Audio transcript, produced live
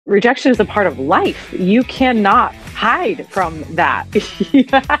rejection is a part of life. You cannot hide from that.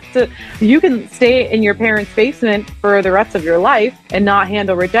 You can stay in your parents' basement for the rest of your life and not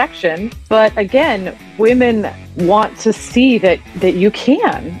handle rejection. But again, women want to see that you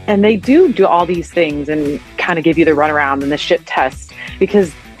can, and they do all these things and kind of give you the runaround and the shit test,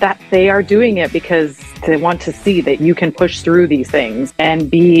 because that they are doing it because they want to see that you can push through these things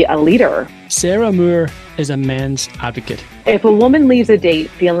and be a leader. Sarah Moore is a men's advocate. If a woman leaves a date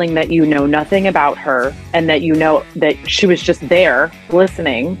feeling that you know nothing about her and that you know that she was just there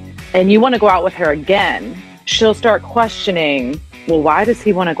listening, and you want to go out with her again, she'll start questioning, well, why does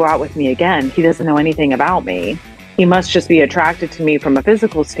he want to go out with me again? He doesn't know anything about me. He must just be attracted to me from a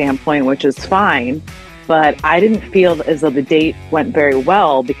physical standpoint, which is fine. But I didn't feel as though the date went very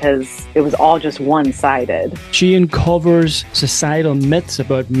well because it was all just one-sided. She uncovers societal myths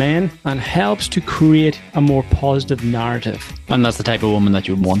about men and helps to create a more positive narrative. And that's the type of woman that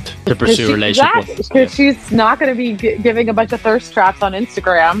you want to pursue a relationship with. Because she's not going to be giving a bunch of thirst traps on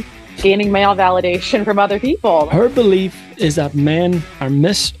Instagram, gaining male validation from other people. Her belief is that men are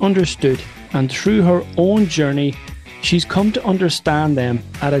misunderstood, and through her own journey, she's come to understand them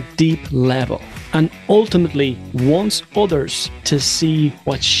at a deep level, and ultimately wants others to see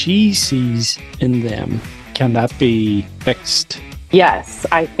what she sees in them. Can that be fixed? Yes,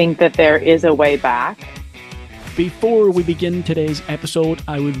 I think that there is a way back. Before we begin today's episode,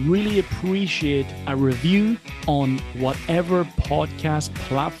 I would really appreciate a review on whatever podcast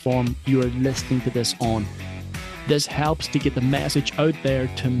platform you are listening to this on. This helps to get the message out there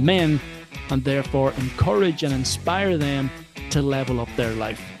to men and therefore encourage and inspire them to level up their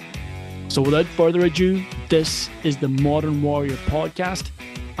life. So without further ado, this is the Modern Warrior Podcast.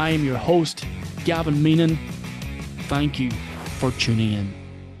 I am your host, Gavin Meenan. Thank you for tuning in.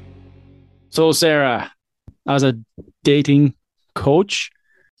 So Sarah, as a dating coach,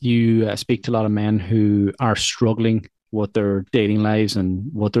 you speak to a lot of men who are struggling with their dating lives and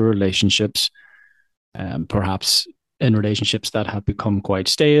with their relationships, perhaps in relationships that have become quite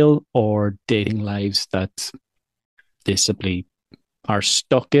stale, or dating lives that they simply are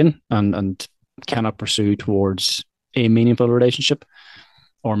stuck in and cannot pursue towards a meaningful relationship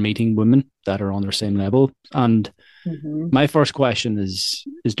or meeting women that are on their same level. And my first question is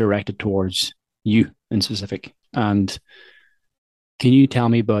directed towards you in specific. And can you tell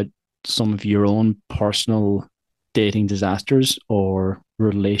me about some of your own personal dating disasters or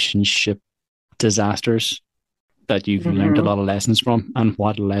relationship disasters that you've learned a lot of lessons from, and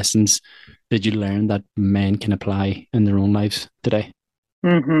what lessons did you learn that men can apply in their own lives today?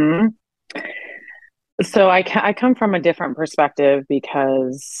 So I come from a different perspective,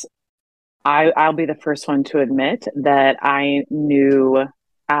 because I'll be the first one to admit that I knew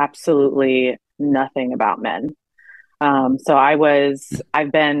absolutely nothing about men. So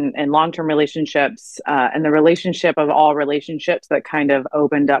I've been in long-term relationships, and the relationship of all relationships that kind of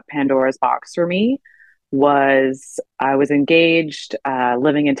opened up Pandora's box for me was I was engaged,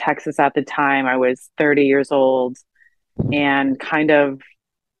 living in Texas at the time. I was 30 years old and kind of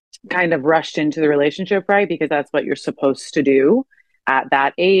rushed into the relationship, right? Because that's what you're supposed to do at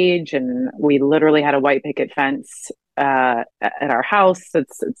that age. And we literally had a white picket fence at our house.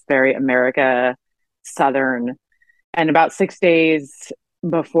 It's very America Southern. And about 6 days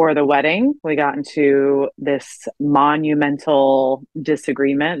before the wedding, we got into this monumental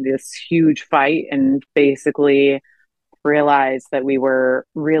disagreement, this huge fight, and basically realized that we were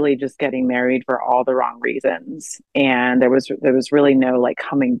really just getting married for all the wrong reasons. And there was really no like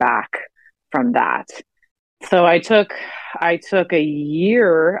coming back from that. So I took about a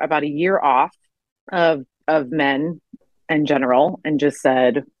year off of men in general, and just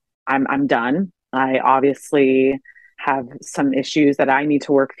said, I'm done. I obviously have some issues that I need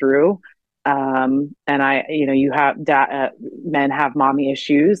to work through. And men have mommy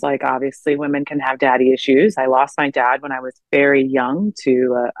issues. Like obviously women can have daddy issues. I lost my dad when I was very young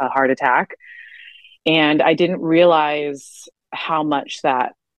to a heart attack. And I didn't realize how much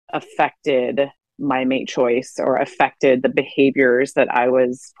that affected my mate choice, or affected the behaviors that I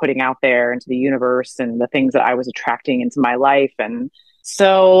was putting out there into the universe and the things that I was attracting into my life. And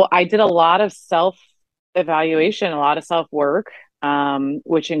so I did a lot of self-evaluation, a lot of self-work,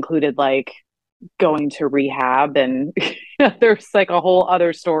 which included like going to rehab, and there's like a whole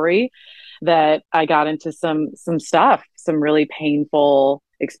other story that I got into some stuff, some really painful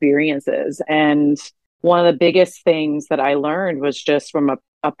experiences. And one of the biggest things that I learned was just from a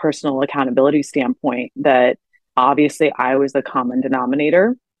personal accountability standpoint, that obviously I was the common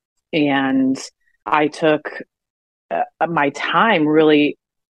denominator. And I took my time really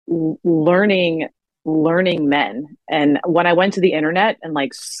learning learning men. And when I went to the internet and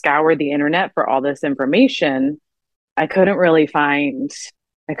like scoured the internet for all this information, I couldn't really find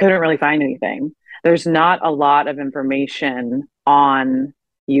I couldn't really find anything. There's not a lot of information on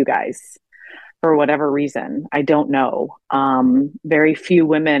you guys for whatever reason. I don't know. Very few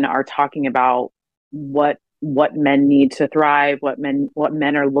women are talking about what men need to thrive, what men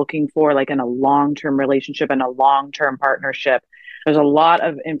are looking for, like in a long term relationship and a long term partnership. There's a lot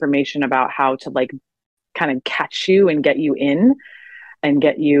of information about how to like kind of catch you and get you in and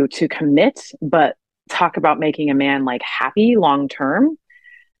get you to commit, but talk about making a man like happy long term.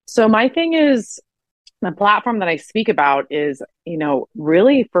 So my thing is the platform that I speak about is,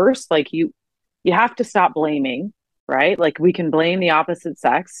 really first, like you have to stop blaming, right? Like we can blame the opposite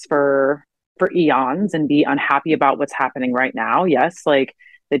sex for eons and be unhappy about what's happening right now. Yes, like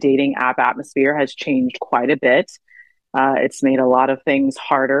the dating app atmosphere has changed quite a bit. It's made a lot of things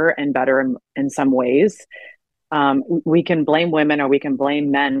harder and better in some ways. We can blame women or we can blame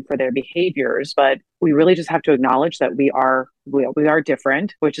men for their behaviors, but we really just have to acknowledge that we are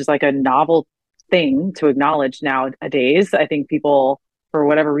different, which is like a novel thing to acknowledge nowadays. I think people, for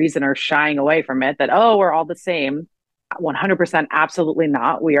whatever reason, are shying away from it. That we're all the same. 100% absolutely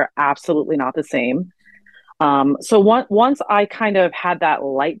not. We are absolutely not the same. Once I kind of had that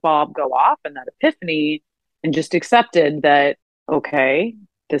light bulb go off and that epiphany, and just accepted that, okay,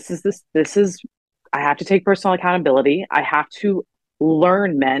 this is I have to take personal accountability. I have to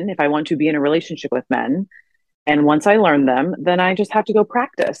learn men if I want to be in a relationship with men. And once I learn them, then I just have to go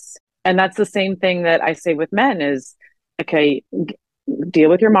practice. And that's the same thing that I say with men is, okay,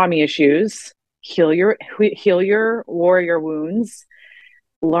 deal with your mommy issues, heal your warrior wounds,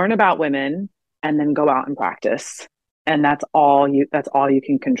 learn about women, and then go out and practice. And that's all you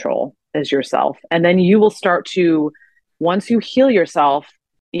can control is yourself. And then you will start to, once you heal yourself,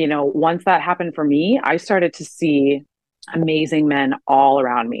 once that happened for me, I started to see amazing men all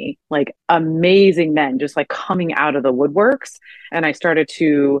around me, like amazing men just like coming out of the woodworks. And I started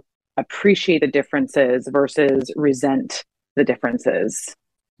to appreciate the differences versus resent the differences.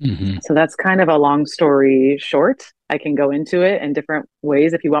 Mm-hmm. So that's kind of a long story short. I can go into it in different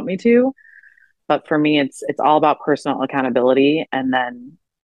ways if you want me to, but for me it's all about personal accountability and then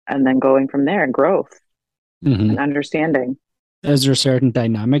going from there and growth Mm-hmm. and understanding. Is there certain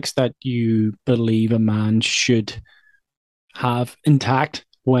dynamics that you believe a man should have intact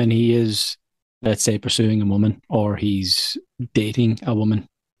when he is, let's say, pursuing a woman or he's dating a woman?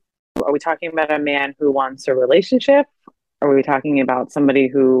 Are we talking about a man who wants a relationship? Or are we talking about somebody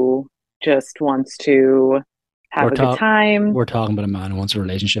who just wants to have We're a good talk time? we're talking about a man who wants a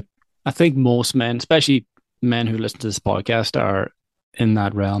relationship. I think most men, especially men who listen to this podcast, are in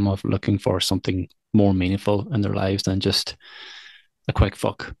that realm of looking for something more meaningful in their lives than just a quick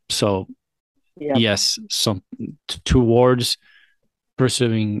fuck. So Yep. yes, some towards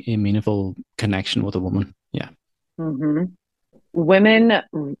pursuing a meaningful connection with a woman. Yeah. hmm Women,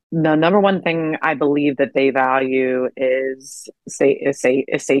 the number one thing I believe that they value is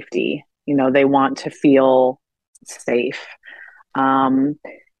safety. They want to feel safe. Um,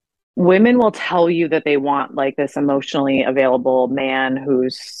 Women will tell you that they want like this emotionally available man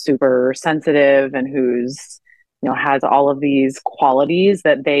who's super sensitive and who's, has all of these qualities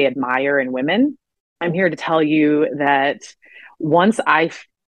that they admire in women. I'm here to tell you that once I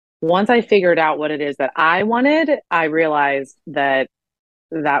once I figured out what it is that I wanted, I realized that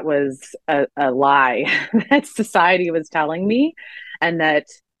that was a lie that society was telling me, and that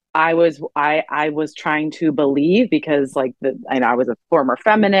I was trying to believe because and I was a former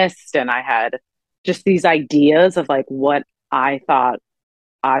feminist and I had just these ideas of like what I thought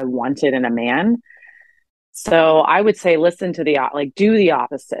I wanted in a man. So I would say, listen to do the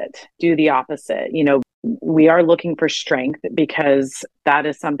opposite. Do the opposite. We are looking for strength because that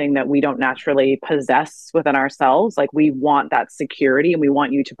is something that we don't naturally possess within ourselves. Like we want that security and we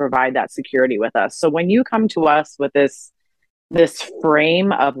want you to provide that security with us. So when you come to us with this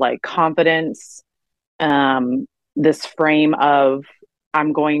frame of like confidence, this frame of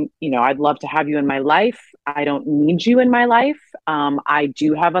I'd love to have you in my life. I don't need you in my life. I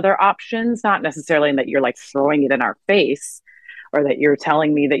do have other options, not necessarily in that you're like throwing it in our face or that you're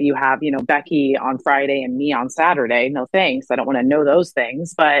telling me that you have, Becky on Friday and me on Saturday. No thanks. I don't want to know those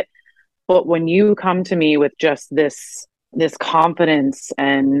things. But when you come to me with just this confidence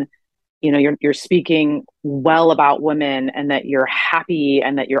and you're speaking well about women and that you're happy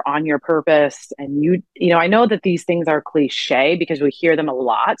and that you're on your purpose and I know that these things are cliche because we hear them a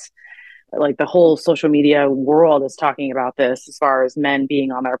lot, like the whole social media world is talking about this as far as men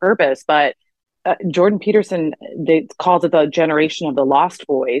being on their purpose, but Jordan Peterson, they calls it the generation of the lost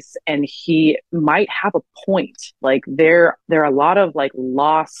voice, and he might have a point. Like there are a lot of like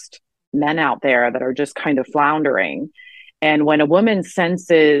lost men out there that are just kind of floundering. And when a woman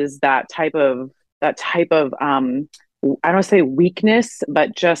senses that type of I don't want to say weakness,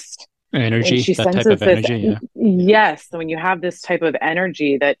 but just when Energy, she that type senses of this, energy. Yeah. yes, when you have this type of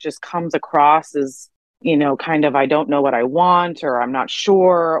energy that just comes across as, kind of, I don't know what I want, or I'm not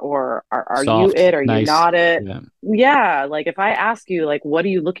sure, or are you Soft, it? Are you nice. not it? Yeah. Yeah. Like if I ask you, like, what are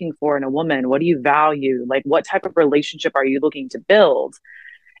you looking for in a woman? What do you value? Like, what type of relationship are you looking to build?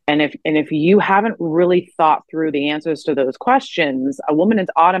 And if you haven't really thought through the answers to those questions, a woman is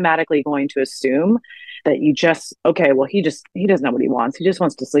automatically going to assume that you just, okay, well, he doesn't know what he wants. He just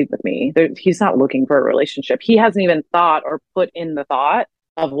wants to sleep with me. He's not looking for a relationship. He hasn't even thought or put in the thought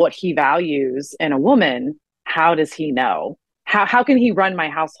of what he values in a woman. How does he know? How can he run my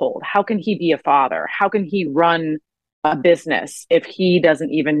household? How can he be a father? How can he run a business if he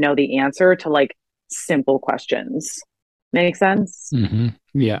doesn't even know the answer to like simple questions? Make sense?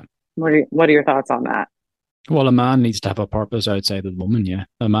 Yeah. What are your thoughts on that? Well, a man needs to have a purpose outside of the woman. Yeah,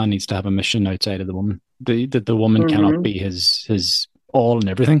 a man needs to have a mission outside of the woman. The woman cannot Mm-hmm. be his all and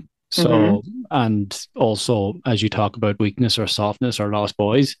everything. Mm-hmm. So, and also as you talk about weakness or softness or lost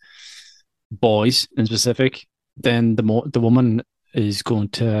boys in specific, then the woman is going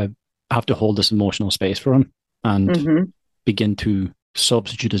to have to hold this emotional space for him and Mm-hmm. begin to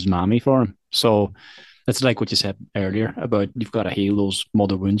substitute his mommy for him. So it's like what you said earlier about you've got to heal those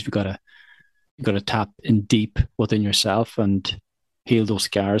mother wounds. You've got to tap in deep within yourself and heal those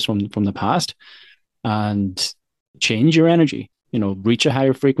scars from the past and change your energy. Reach a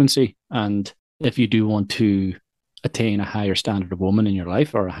higher frequency. And if you do want to attain a higher standard of woman in your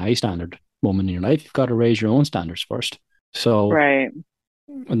life or a high standard woman in your life, you've got to raise your own standards first. So, Right.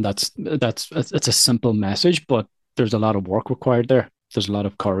 and that's it's a simple message, but there's a lot of work required there. There's a lot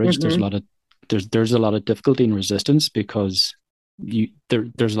of courage. There's a Mm-hmm. lot of there's a lot of difficulty and resistance because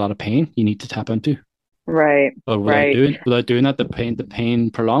there's a lot of pain you need to tap into. Right. But Right. without doing that, the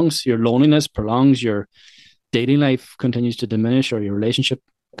pain prolongs. Your loneliness prolongs. Your dating life continues to diminish, or your relationship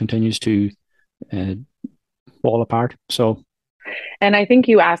continues to uh, fall apart. So, And I think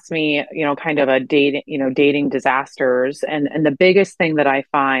you asked me, kind of a dating disasters, and the biggest thing that I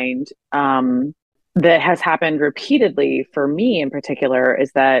find that has happened repeatedly for me in particular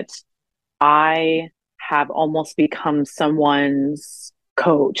is that I have almost become someone's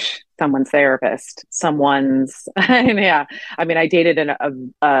coach, someone's therapist, someone's yeah. I mean, I dated an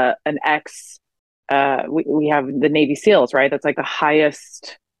ex. We have the Navy SEALs, right? That's like the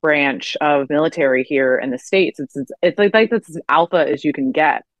highest branch of military here in the States. It's like that's as alpha as you can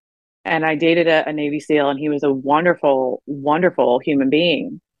get. And I dated a Navy SEAL, and he was a wonderful, wonderful human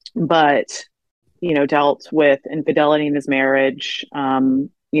being, but dealt with infidelity in his marriage,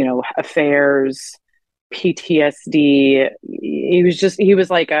 affairs, PTSD. He was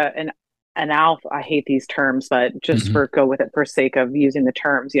like an alpha. I hate these terms, but just mhm. for go with it for sake of using the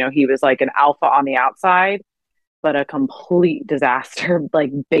terms, he was like an alpha on the outside, but a complete disaster,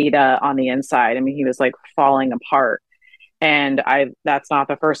 like beta on the inside. I mean, he was like falling apart. And that's not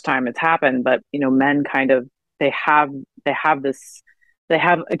the first time it's happened, but men kind of they have they have this they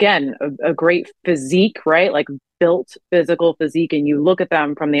have again a great physique, right? Like built physical physique, and you look at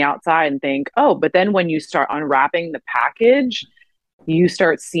them from the outside and think, oh, but then when you start unwrapping the package, you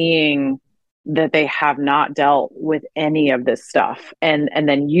start seeing that they have not dealt with any of this stuff, and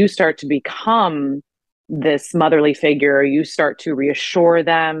then you start to become this motherly figure. You start to reassure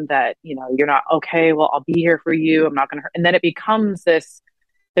them that you're not okay. Well, I'll be here for you. I'm not going to hurt. And then it becomes this.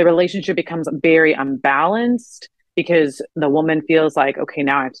 The relationship becomes very unbalanced because the woman feels like, okay,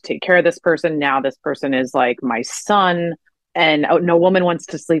 now I have to take care of this person. Now this person is like my son, and no woman wants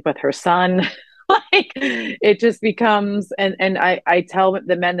to sleep with her son. Like it just becomes, and I tell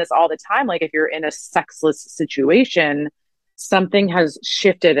the men this all the time, like if you're in a sexless situation, something has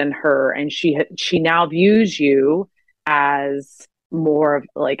shifted in her, and she now views you as more of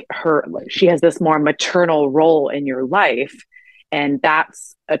like her, like she has this more maternal role in your life, and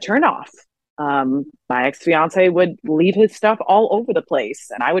that's a turnoff. My ex-fiance would leave his stuff all over the place,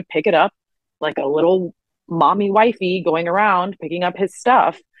 and I would pick it up like a little mommy wifey going around picking up his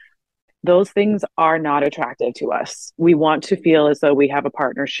stuff. Those things are not attractive to us. We want to feel as though we have a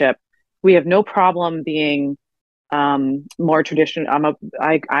partnership. We have no problem being more traditional.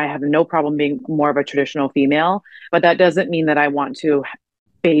 I have no problem being more of a traditional female, but that doesn't mean that I want to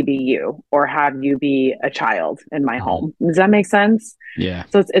baby you or have you be a child in my Mhm. home. Does that make sense? Yeah.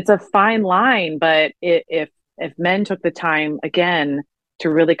 So it's a fine line, but if men took the time again to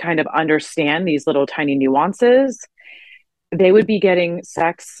really kind of understand these little tiny nuances, they would be getting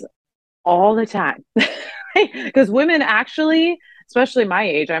sex all the time. Because women actually, especially my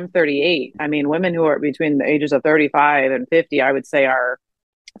age, I'm 38. I mean, women who are between the ages of 35 and 50, I would say are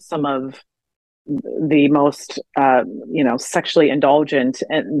some of the most, sexually indulgent,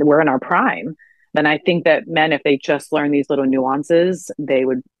 and we're in our prime. Then I think that men, if they just learn these little nuances, they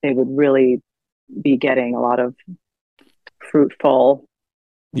would really be getting a lot of fruitful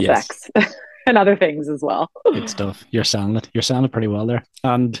Yes. sex and other things as well. Good stuff. You're selling it. You're selling it pretty well there.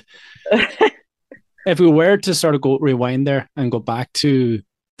 And if we were to sort of go rewind there and go back to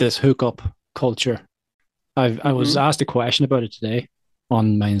this hookup culture, I was Mm-hmm. asked a question about it today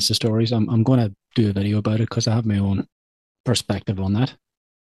on my Insta stories. I'm going to do a video about it because I have my own perspective on that.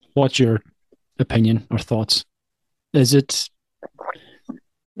 What's your opinion or thoughts? Is it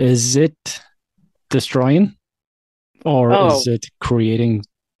destroying, or is Oh, it creating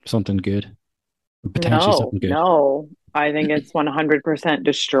something good, or potentially no, something good? no. I think it's 100%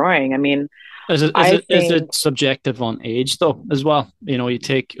 destroying. I mean, Is it is I it is think, it subjective on age though as well? You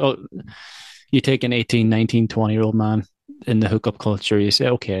take an 18, 19, 20-year-old man in the hookup culture, you say,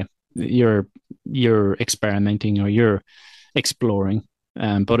 okay, you're experimenting or you're exploring.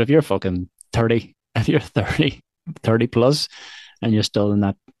 But if you're fucking 30, if you're 30 plus and you're still in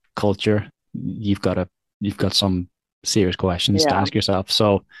that culture, you've got some serious questions to yeah, ask yourself.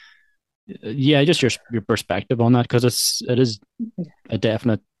 So yeah, just your perspective on that, because it is a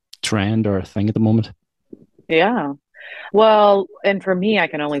definite trend or a thing at the moment. yeah. Well, and for me, I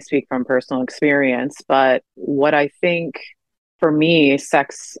can only speak from personal experience, but what I think for me,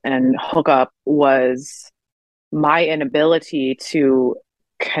 sex and hookup was my inability to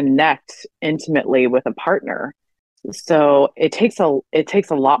connect intimately with a partner. So it takes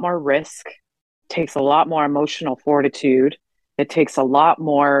a lot more risk, takes a lot more emotional fortitude, it takes a lot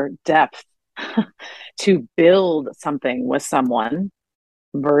more depth to build something with someone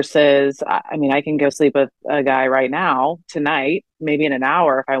versus, I mean, I can go sleep with a guy right now, tonight, maybe in an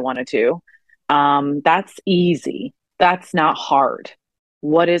hour if I wanted to. That's easy. That's not hard.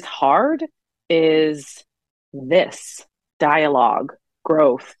 What is hard is this dialogue,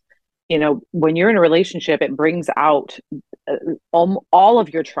 growth. When you're in a relationship, it brings out all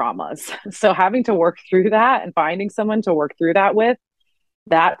of your traumas. So having to work through that and finding someone to work through that with,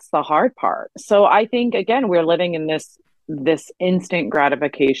 that's the hard part. So I think, again, we're living in this instant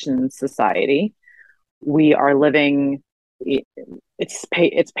gratification society. We are living, it's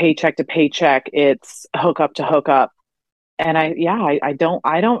paycheck to paycheck, it's hookup to hookup. And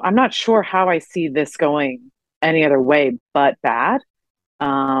I'm not sure how I see this going any other way but bad.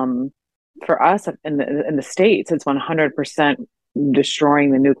 Um, for us in the States, it's 100%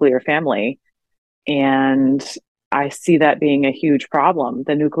 destroying the nuclear family. And I see that being a huge problem.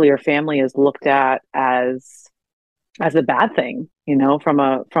 The nuclear family is looked at as a bad thing,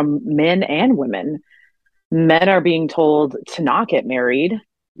 from men and women. Men are being told to not get married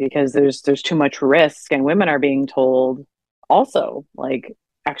because there's too much risk, and women are being told also, like,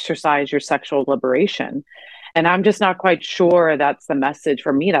 exercise your sexual liberation. And I'm just not quite sure that's the message.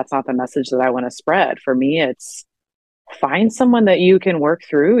 For me, that's not the message that I want to spread. For me, it's find someone that you can work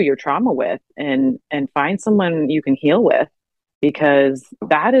through your trauma with, and find someone you can heal with, because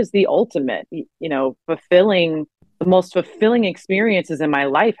that is the ultimate, fulfilling. The most fulfilling experiences in my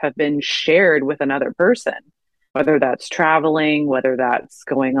life have been shared with another person, whether that's traveling, whether that's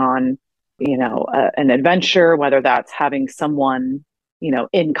going on, an adventure, whether that's having someone,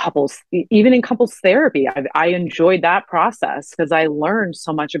 in couples, even in couples therapy. I enjoyed that process because I learned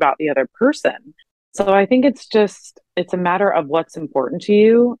so much about the other person. So I think it's a matter of what's important to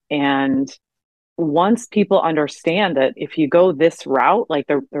you. And once people understand that if you go this route, like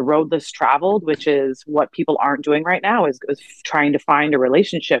the road less traveled, which is what people aren't doing right now, is trying to find a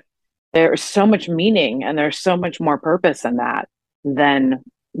relationship, there's so much meaning and there's so much more purpose in that than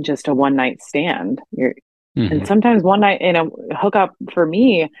just a one night stand. And Mm-hmm. sometimes one night in a hookup for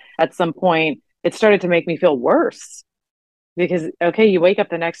me, at some point, it started to make me feel worse because, okay, you wake up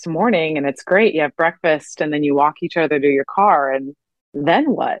the next morning and it's great. You have breakfast and then you walk each other to your car. And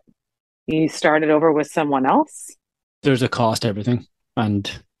then what? You started over with someone else? There's a cost to everything,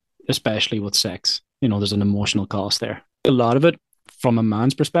 and especially with sex, there's an emotional cost there. A lot of it, from a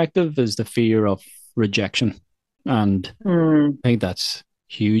man's perspective, is the fear of rejection, and Mm, I think that's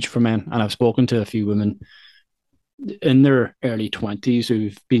huge for men. And I've spoken to a few women in their early 20s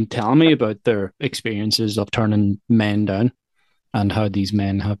who've been telling me about their experiences of turning men down and how these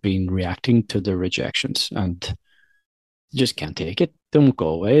men have been reacting to their rejections, and just can't take it. They won't go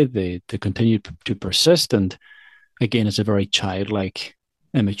away. They continue to persist. And again, it's a very childlike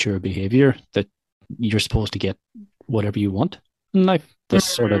immature behavior that you're supposed to get whatever you want in life. This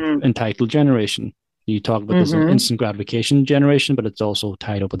sort of Mm-hmm. entitled generation. You talk about this Mm-hmm. instant gratification generation, but it's also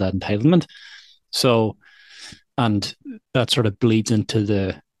tied up with that entitlement. So, and that sort of bleeds into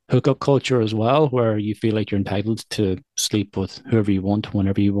the hookup culture as well, where you feel like you're entitled to sleep with whoever you want,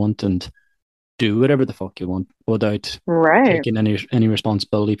 whenever you want, and do whatever the fuck you want without Right. taking any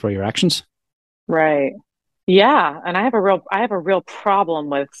responsibility for your actions. Right. Yeah. And I have a real problem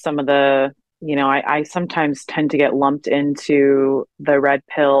with some of the, I sometimes tend to get lumped into the red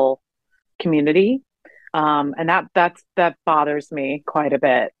pill community. And that bothers me quite a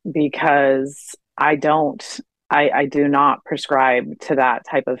bit because I do not prescribe to that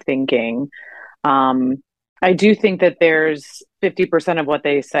type of thinking. Um, I do think that there's 50% of what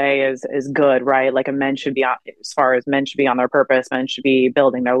they say is good, right? Like a men should be on, as far as men should be on their purpose, men should be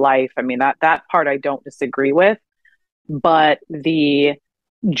building their life. I mean, that part I don't disagree with, but the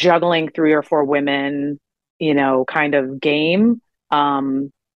juggling three or four women, kind of game,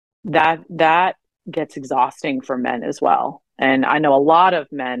 um, that gets exhausting for men as well. And I know a lot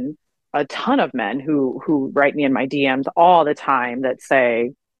of men, a ton of men who write me in my DMs all the time that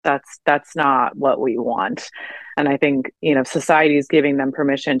say that's not what we want. And I think, society is giving them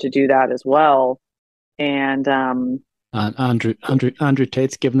permission to do that as well. And And Andrew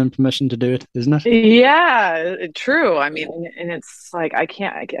Tate's given them permission to do it, isn't it? yeah, true. I mean, and it's like I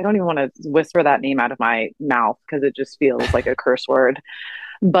don't even want to whisper that name out of my mouth because it just feels like a curse word.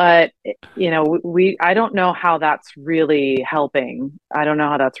 But I don't know how that's really helping. I don't know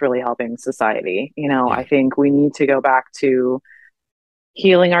how that's really helping society. Yeah. I think we need to go back to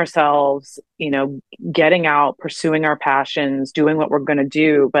healing ourselves, getting out, pursuing our passions, doing what we're going to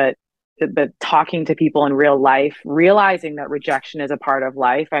do, but talking to people in real life, realizing that rejection is a part of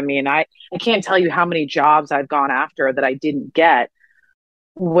life. I mean, I can't tell you how many jobs I've gone after that I didn't get,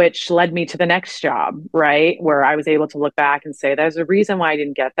 which led me to the next job, right? Where I was able to look back and say, there's a reason why I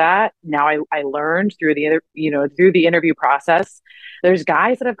didn't get that. Now I learned through through the interview process. There's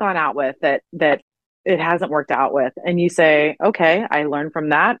guys that I've gone out with that it hasn't worked out with. And you say, okay, I learned from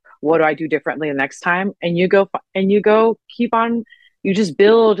that. What do I do differently the next time? And you go keep on, you just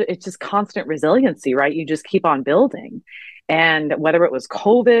build, it's just constant resiliency, right? You just keep on building. And whether it was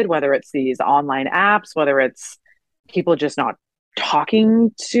COVID, whether it's these online apps, whether it's people just not talking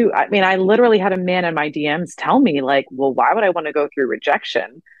to, I mean, I literally had a man in my DMs tell me, like, well, why would I want to go through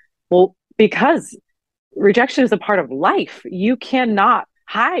rejection? Well, because rejection is a part of life. You cannot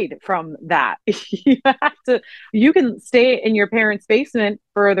hide from that. You can stay in your parents' basement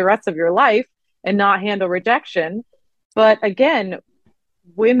for the rest of your life and not handle rejection. But again,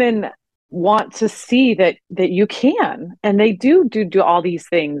 women want to see that you can, and they do all these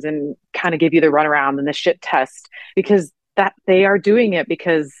things and kind of give you the runaround and the shit test because that they are doing it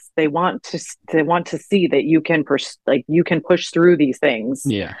because they want to see that you can push through these things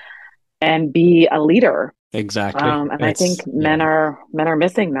Yeah. and be a leader. Exactly. And I It's think men are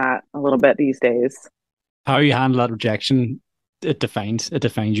missing that a little bit these days. how you handle that rejection. It defines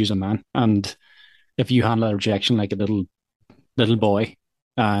you as a man. And if you handle that rejection like a little boy,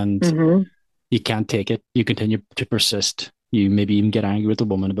 and Hmm. you can't take it, you continue to persist, you maybe even get angry with the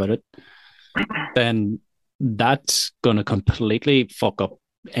woman about it, then that's gonna completely fuck up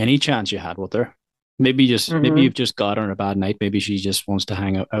any chance you had with her. Maybe Hmm. you've just got her on a bad night. Maybe she just wants to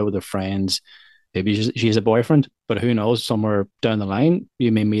hang out with her friends. Maybe she's a boyfriend, but who knows? Somewhere down the line,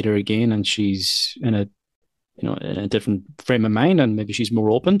 you may meet her again, and she's in a different frame of mind, and maybe she's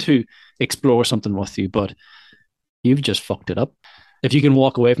more open to explore something with you. But you've just fucked it up. If you can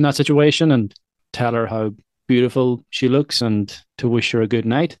walk away from that situation and tell her how beautiful she looks and to wish her a good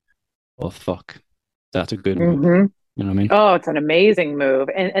night, well, fuck, that's a good move. Hmm. You know what I mean? Oh, it's an amazing move.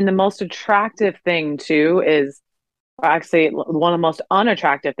 And the most attractive thing too is actually one of the most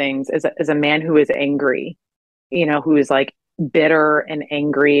unattractive things is a man who is angry, who is like bitter and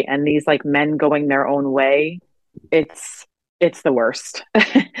angry, and these like men going their own way. It's the worst.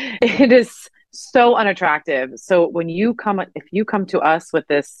 It is so unattractive. So if you come to us with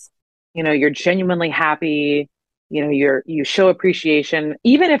this, you're genuinely happy, you show appreciation.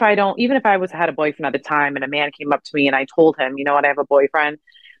 Even if I was had a boyfriend at the time and a man came up to me and I told him, you know what, I have a boyfriend,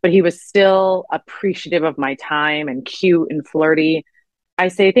 but he was still appreciative of my time and cute and flirty. I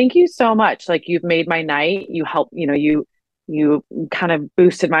say, thank you so much. Like you've made my night. You helped, you kind of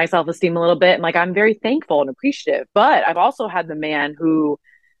boosted my self-esteem a little bit. And like I'm very thankful and appreciative. But I've also had the man who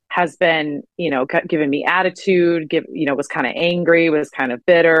has been, given me attitude, was kind of angry, was kind of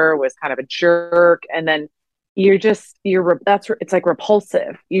bitter, was kind of a jerk. And then it's like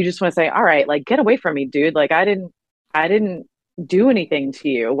repulsive. You just want to say, all right, like get away from me, dude. Like I didn't do anything to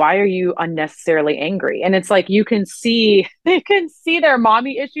you? Why are you unnecessarily angry? And it's like you can see you can see their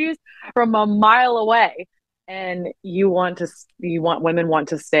mommy issues from a mile away. And you want women want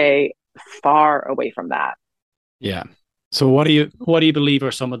to stay far away from that. Yeah. So what do you believe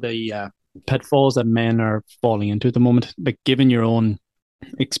are some of the pitfalls that men are falling into at the moment? Like, given your own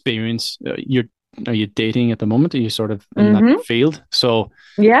experience, are you dating at the moment? Are you sort of in that Hmm. field? So,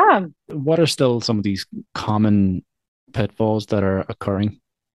 Yeah. what are still some of these common pitfalls that are occurring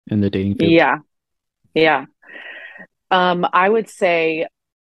in the dating field? Yeah. Yeah. I would say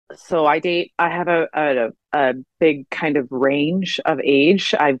so. I have a big kind of range of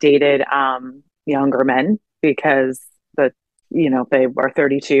age. I've dated younger men because the they are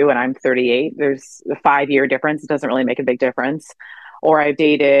 32 and I'm 38. There's a 5 year difference. It doesn't really make a big difference. Or I've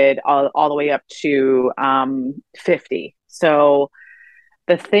dated all the way up to 50. So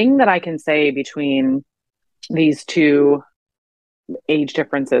the thing that I can say between these two age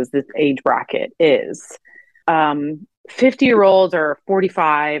differences, this age bracket is 50-year-olds or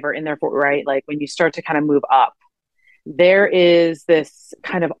 45 or in their, right? Like when you start to kind of move up, there is this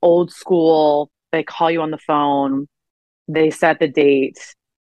kind of old school, they call you on the phone, they set the date,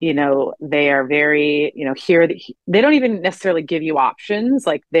 they are very, here, they don't even necessarily give you options.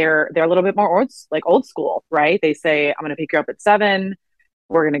 Like they're a little bit more old school, right? They say, I'm going to pick you up at 7.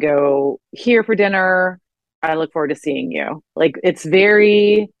 We're going to go here for dinner. I look forward to seeing you. Like it's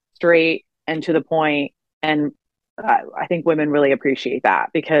very straight and to the point. And I think women really appreciate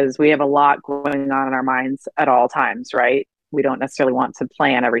that because we have a lot going on in our minds at all times, right? We don't necessarily want to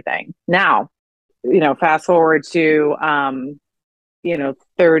plan everything. Now, fast forward to,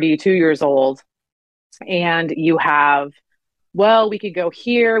 32 years old and you have, well, we could go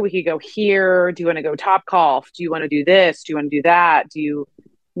here, we could go here. Do you want to go Top Golf? Do you want to do this? Do you want to do that?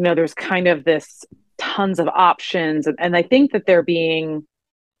 There's kind of this tons of options. And I think that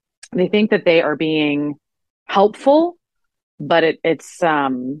they think that they are being helpful, but there's a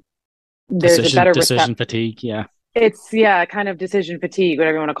better Decision fatigue. Yeah. it's yeah, kind of decision fatigue,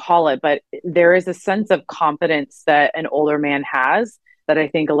 whatever you want to call it. But there is a sense of confidence that an older man has that I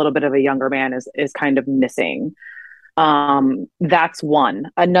think a little bit of a younger man is kind of missing. That's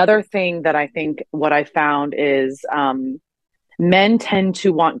one. Another thing that I think what I found is men tend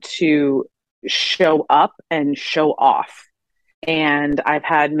to want to show up and show off. And I've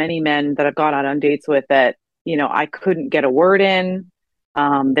had many men that I've gone out on dates with that, I couldn't get a word in.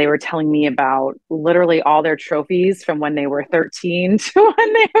 They were telling me about literally all their trophies from when they were 13 to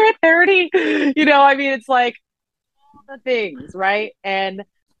when they were 30. I mean, it's like all the things, right? And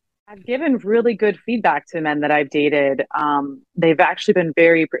I've given really good feedback to men that I've dated. They've actually been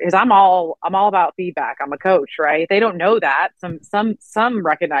very because I'm all about feedback. I'm a coach, right? They don't know that. Some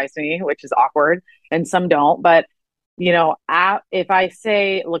recognize me, which is awkward, and some don't. But if I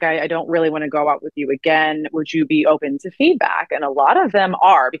say, look, I don't really want to go out with you again, would you be open to feedback? And a lot of them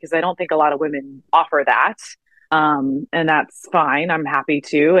are because I don't think a lot of women offer that. And that's fine. I'm happy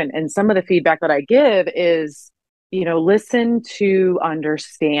to. And some of the feedback that I give is listen to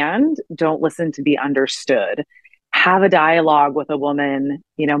understand, don't listen to be understood. Have a dialogue with a woman,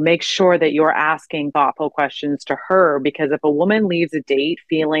 make sure that you're asking thoughtful questions to her because if a woman leaves a date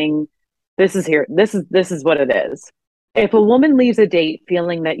feeling this is what it is. If a woman leaves a date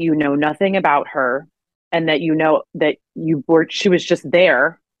feeling that you know nothing about her and that that she was just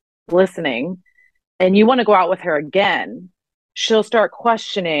there listening and you want to go out with her again, she'll start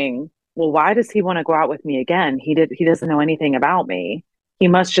questioning, well, why does he want to go out with me again? He doesn't know anything about me. He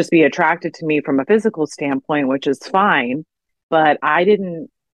must just be attracted to me from a physical standpoint, which is fine. But I didn't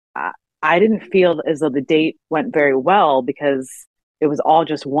feel as though the date went very well because it was all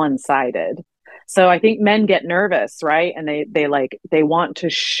just one-sided. So I think men get nervous, right? And they want to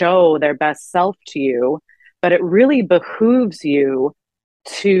show their best self to you, but it really behooves you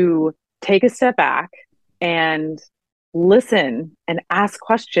to take a step back and listen and ask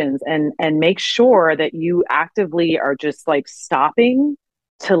questions and make sure that you actively are just like stopping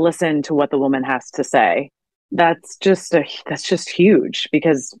to listen to what the woman has to say. That's just huge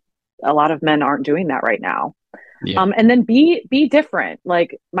because a lot of men aren't doing that right now. Yeah. And then be different.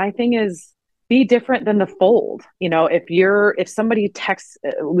 Like my thing is be different than the fold. If somebody texts,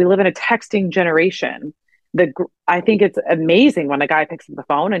 we live in a texting generation. I think it's amazing when a guy picks up the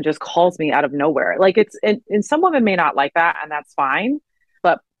phone and just calls me out of nowhere. Like and some women may not like that, and that's fine.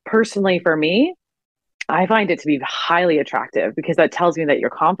 But personally, for me, I find it to be highly attractive because that tells me that you're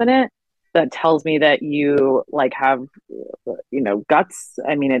confident. That tells me that you like have, guts.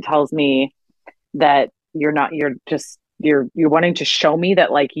 I mean, it tells me that you're wanting to show me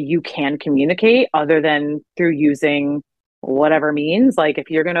that like you can communicate other than through using whatever means. Like if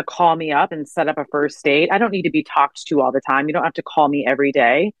you're going to call me up and set up a first date, I don't need to be talked to all the time. You don't have to call me every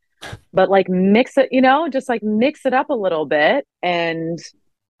day, but like mix it, just like mix it up a little bit and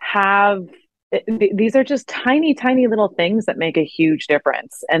have these are just tiny, tiny little things that make a huge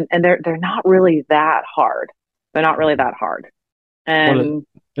difference. And they're not really that hard. They're not really that hard. Well, And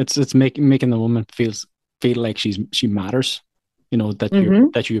it's making the woman feel like she matters. You know that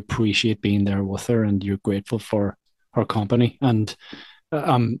mhm. you appreciate being there with her and you're grateful for her company. And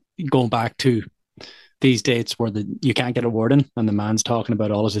going back to these dates where you can't get a word in and the man's talking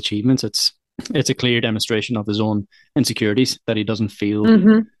about all his achievements, it's a clear demonstration of his own insecurities that he doesn't feel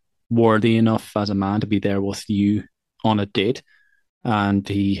Mhm. worthy enough as a man to be there with you on a date, and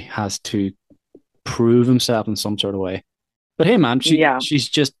he has to prove himself in some sort of way. But hey, man, Yeah,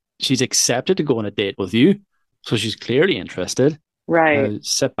 she's accepted to go on a date with you, so she's clearly interested. right.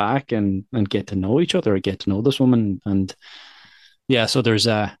 Sit back and get to know each other, get to know this woman, and yeah. So there's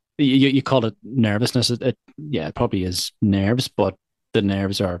you call it nervousness. Yeah, it probably is nerves, but the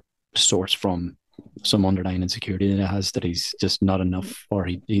nerves are sourced from some underlying insecurity that he has, that he's just not enough, or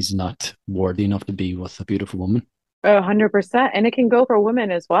he's not worthy enough to be with a beautiful woman. 100%. And it can go for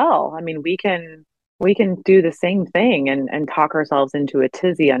women as well. I mean, we can do the same thing and talk ourselves into a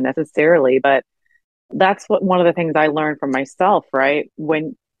tizzy unnecessarily, but that's what one of the things I learned from myself, right?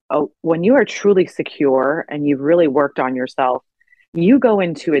 When you are truly secure and you've really worked on yourself, you go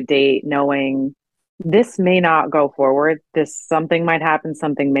into a date knowing this may not go forward. This something might happen,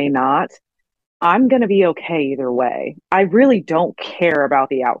 something may not. I'm going to be okay either way. I really don't care about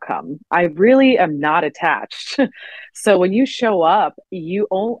the outcome. I really am not attached. So when you show up,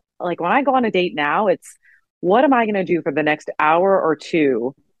 like when I go on a date now, it's what am I going to do for the next hour or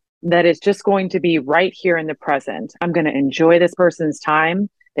two that is just going to be right here in the present? I'm going to enjoy this person's time.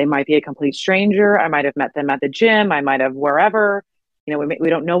 They might be a complete stranger. I might have met them at the gym. I might have wherever. We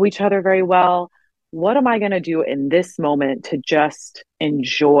don't know each other very well. What am I going to do in this moment to just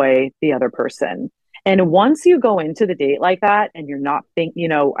enjoy the other person? And once you go into the date like that and you're not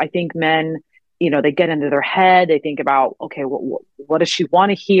I think men, they get into their head, they think about, okay, what does she want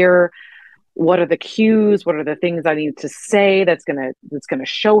to hear? What are the cues? What are the things I need to say that's going to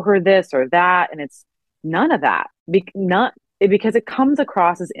show her this or that? And it's none of that. Because it comes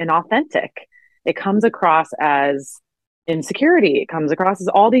across as inauthentic. It comes across as insecurity. It comes across as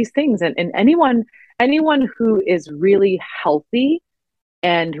all these things. And anyone who is really healthy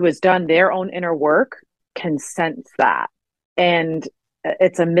and who has done their own inner work can sense that. And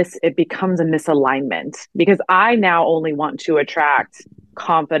it becomes a misalignment because I now only want to attract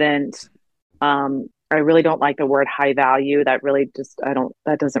confident, I really don't like the word high value. That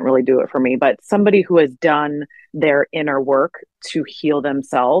doesn't really do it for me. But somebody who has done their inner work to heal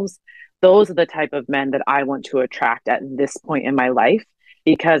themselves, those are the type of men that I want to attract at this point in my life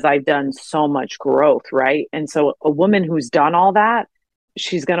because I've done so much growth, right? And so a woman who's done all that,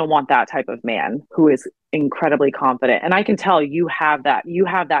 she's going to want that type of man who is incredibly confident. And I can tell you have that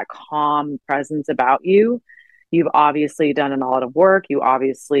calm presence about you. You've obviously done a lot of work. You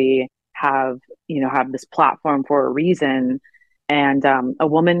obviously have this platform for a reason. And a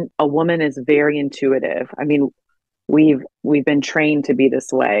woman is very intuitive. I mean, we've been trained to be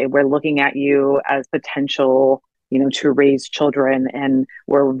this way. We're looking at you as potential, to raise children, and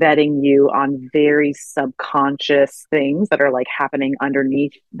we're vetting you on very subconscious things that are like happening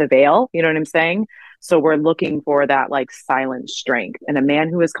underneath the veil. You know what I'm saying? So we're looking for that like silent strength, and a man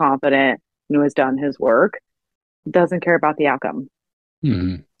who is confident, who has done his work, doesn't care about the outcome.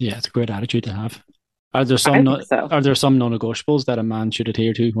 Yeah, it's a great attitude to have. Are there I some think so. are there some non-negotiables that a man should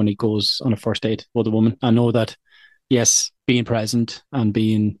adhere to when he goes on a first date with a woman? I know that yes, being present and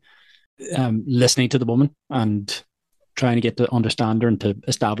being listening to the woman and trying to get to understand her and to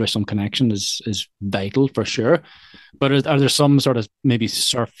establish some connection is vital for sure. But are there some sort of maybe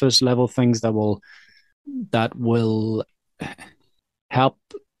surface level things that will help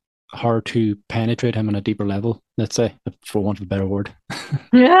her to penetrate him on a deeper level? Let's say, for want of a better word.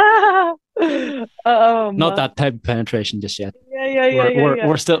 Yeah. Not that type of penetration just yet. Yeah, yeah, yeah, We're yeah, we're yeah.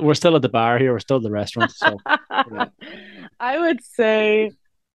 we're still we're still at the bar here. We're still at the restaurant. So yeah. I would say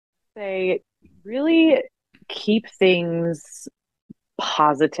really keep things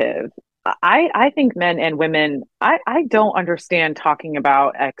positive. I think men and women, I don't understand talking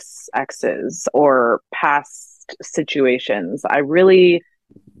about exes or past situations. I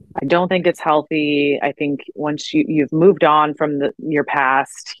don't think it's healthy. I think once you've moved on from your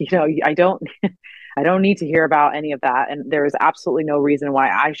past, I don't need to hear about any of that. And there is absolutely no reason why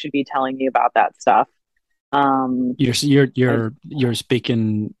I should be telling you about that stuff. Um, You're you're I, you're you're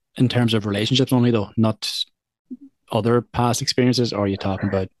speaking in terms of relationships only, though, not other past experiences, or are you talking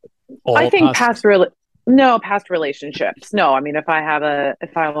about I all think past? no, past relationships. No, I mean, if I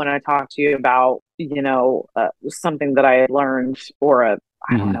want to talk to you about, something that I had learned, or I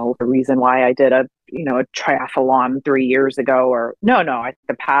don't Hmm. know, the reason why I did a triathlon 3 years ago, or no,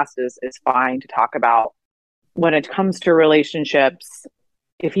 the past is fine to talk about. When it comes to relationships,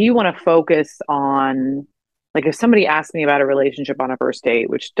 if you want to focus on, like, if somebody asks me about a relationship on a first date,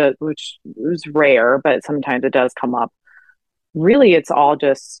 which is rare, but sometimes it does come up, really it's all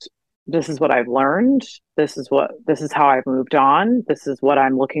just, this is what I've learned, this is how I've moved on, this is what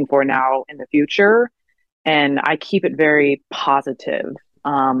I'm looking for now in the future, and I keep it very positive.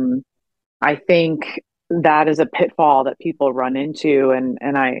 I think that is a pitfall that people run into, and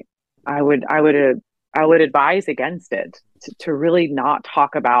I would I would I would advise against it, to really not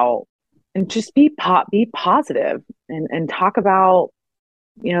talk about, and just be positive, and talk about,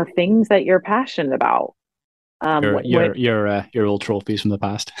 things that you're passionate about. Your old trophies from the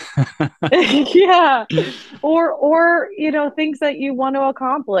past. Yeah, or things that you want to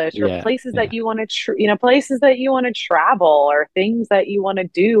accomplish, or Yeah, places that yeah. you want to places that you want to travel, or things that you want to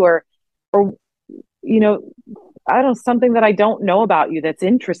do, or you know I don't something that I don't know about you that's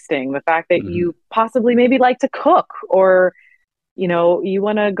interesting, the fact that Hmm. you possibly maybe like to cook, or you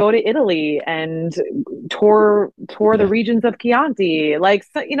want to go to Italy and tour the Yeah. regions of Chianti, like,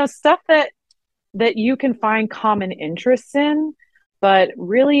 so, stuff that you can find common interests in. But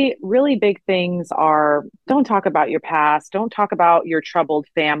really, really big things are, don't talk about your past. Don't talk about your troubled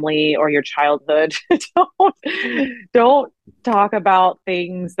family or your childhood. don't don't talk about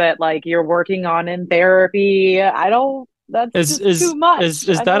things that, like, you're working on in therapy. I don't. That's Is just too is much. is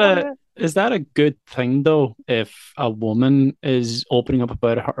is I don't that want a to. is that a good thing though? If a woman is opening up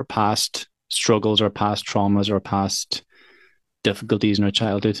about her past struggles or past traumas or past difficulties in her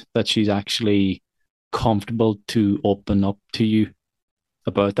childhood, that she's actually comfortable to open up to you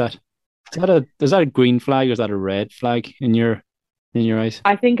about that. Is that a green flag or is that a red flag in your eyes?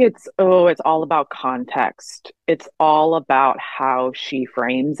 I think it's all about context. It's all about how she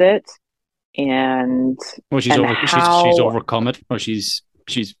frames it, and Or she's and over she's how. overcome it, or she's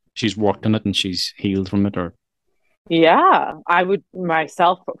worked on it and she's healed from it, or Yeah, I would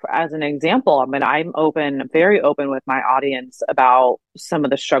myself, as an example. I mean, I'm open, very open with my audience about some of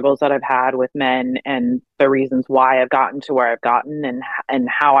the struggles that I've had with men, and the reasons why I've gotten to where I've gotten, and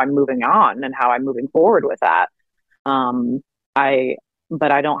how I'm moving on, and how I'm moving forward with that. Um, I,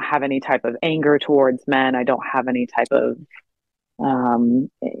 but I don't have any type of anger towards men. I don't have any type of,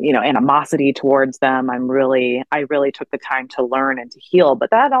 animosity towards them. I really took the time to learn and to heal. But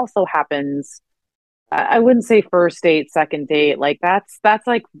that also happens. I wouldn't say first date, second date. Like, that's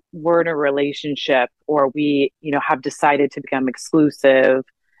like, we're in a relationship, or we, have decided to become exclusive.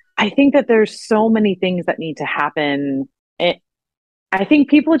 I think that there's so many things that need to happen. I think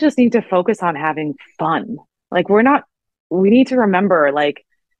people just need to focus on having fun. Like, we need to remember, like,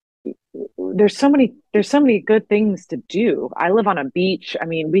 there's so many good things to do. I live on a beach. I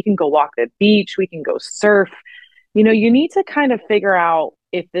mean, we can go walk the beach, we can go surf. You need to kind of figure out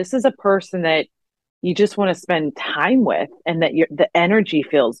if this is a person that you just want to spend time with, and that the energy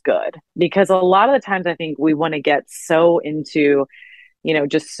feels good. Because a lot of the times I think we want to get so into,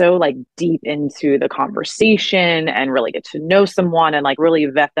 just so, like, deep into the conversation, and really get to know someone, and, like, really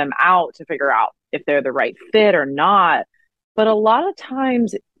vet them out to figure out if they're the right fit or not. But a lot of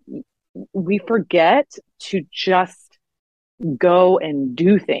times we forget to just go and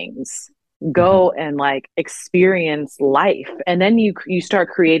do things, Mhm. go and, like, experience life, and then you start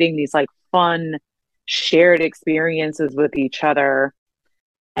creating these, like, fun shared experiences with each other,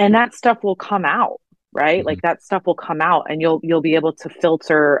 and that stuff will come out, right? Like, Mhm. that stuff will come out, and you'll be able to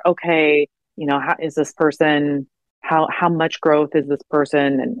filter, okay, how is this person, how much growth is this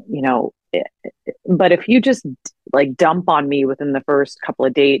person, and but if you just, like, dump on me within the first couple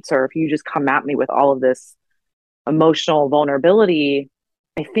of dates, or if you just come at me with all of this emotional vulnerability,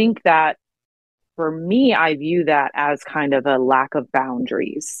 I think that, for me, I view that as kind of a lack of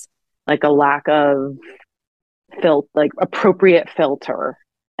boundaries, like a lack of like appropriate filter.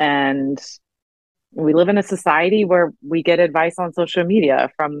 And we live in a society where we get advice on social media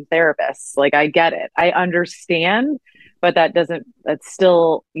from therapists. Like, I get it, I understand, but that's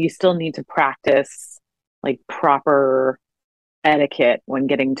still, you still need to practice, like, proper etiquette when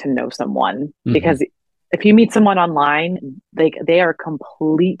getting to know someone. Mhm. Because if you meet someone online, they are a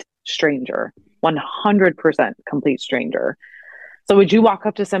complete stranger, 100% complete stranger. So would you walk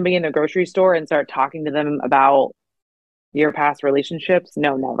up to somebody in the grocery store and start talking to them about your past relationships?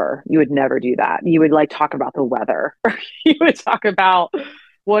 No, never. You would never do that. You would, like, talk about the weather. You would talk about,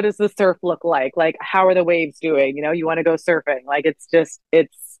 what does the surf look like? Like, how are the waves doing? You know, you want to go surfing. Like, it's,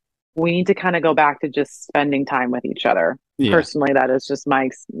 we need to kind of go back to just spending time with each other. Yeah. Personally, that is just my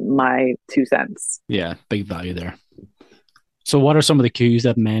 2 cents. Yeah. Big value there. So, what are some of the cues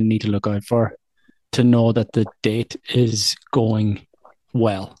that men need to look out for to know that the date is going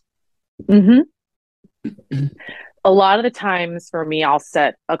well? Mm-hmm. A lot of the times for me, I'll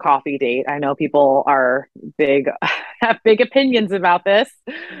set a coffee date. I know people are big, have big opinions about this.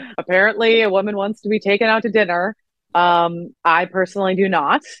 Apparently, a woman wants to be taken out to dinner. I personally do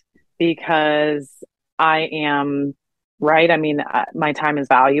not because I am right. I mean, my time is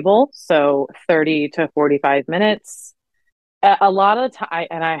valuable. So 30 to 45 minutes. A lot of the time,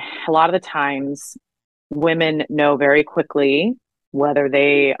 a lot of the times women know very quickly whether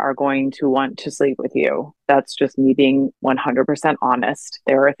they are going to want to sleep with you. That's just me being 100% honest.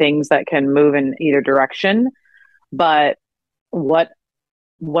 There are things that can move in either direction, but what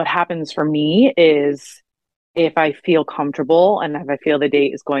what happens for me is if I feel comfortable and if I feel the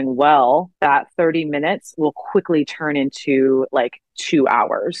date is going well, that 30 minutes will quickly turn into like 2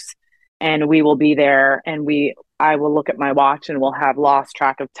 hours. And we will be there and I will look at my watch and we'll have lost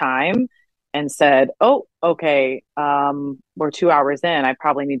track of time and said, oh, okay, we're 2 hours in. I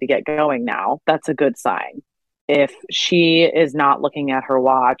probably need to get going now. That's a good sign. If she is not looking at her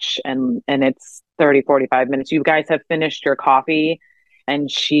watch and it's 30, 45 minutes, you guys have finished your coffee and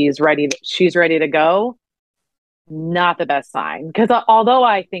she's ready to go, not the best sign. Because although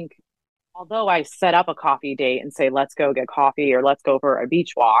I set up a coffee date and say, let's go get coffee or let's go for a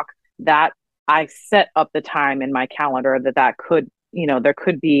beach walk, that I set up the time in my calendar that could, there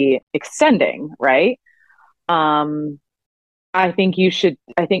could be extending, right? Um, I think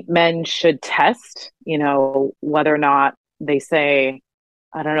men should test, whether or not they say,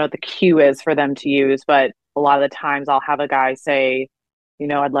 I don't know what the cue is for them to use, but a lot of the times I'll have a guy say,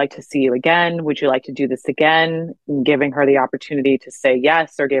 I'd like to see you again. Would you like to do this again? And giving her the opportunity to say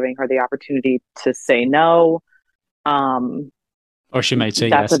yes or giving her the opportunity to say no. Or she might say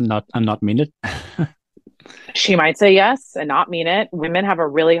That's yes a and not mean it. She might say yes and not mean it. Women have a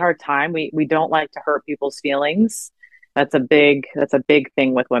really hard time. We don't like to hurt people's feelings. That's a big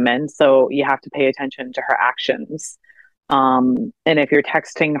thing with women. So you have to pay attention to her actions. And if you're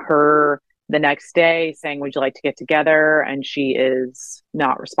texting her the next day saying, would you like to get together? And she is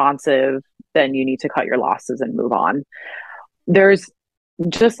not responsive, then you need to cut your losses and move on. There's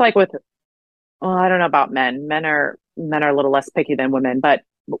just like with, well, I don't know about men. Men are a little less picky than women, but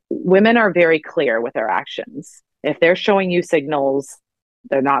women are very clear with their actions. If they're showing you signals,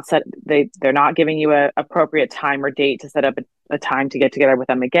 they're not giving you a appropriate time or date to set up a time to get together with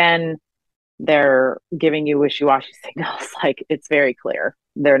them again. They're giving you wishy-washy signals. Like it's very clear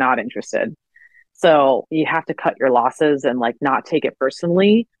they're not interested. So you have to cut your losses and like not take it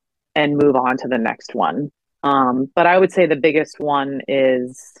personally and move on to the next one. But I would say the biggest one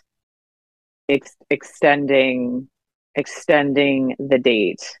is extending the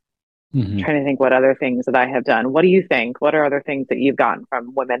date. Mm-hmm. I'm trying to think what other things that I have done. What do you think? What are other things that you've gotten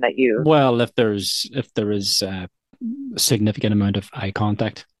from women that you? Well, if there is a significant amount of eye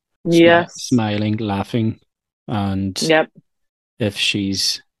contact, Yes. smiling, laughing, and Yep. if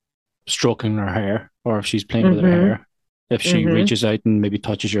she's stroking her hair or if she's playing with her hair, if she reaches out and maybe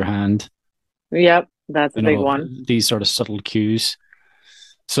touches your hand, Yep, that's a big one. These sort of subtle cues.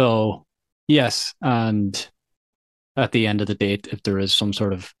 So yes, and at the end of the date, if there is some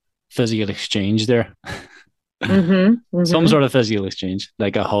sort of physical exchange there, some sort of physical exchange,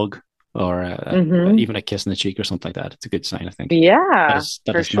 like a hug or even a kiss in the cheek or something like that, it's a good sign, I think. Yeah,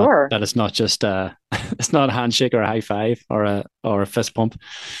 that for is sure. That is not just it's not a handshake or a high five or a fist pump.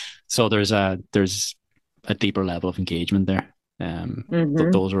 So there's a deeper level of engagement there.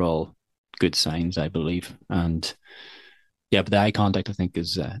 Those are all good signs, I believe. And yeah, but the eye contact, I think,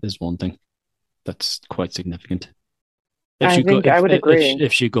 is one thing that's quite significant. I would agree.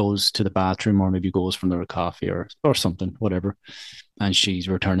 If she goes to the bathroom or maybe goes for another coffee or something, whatever, and she's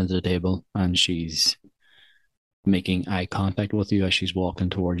returning to the table and she's making eye contact with you as she's walking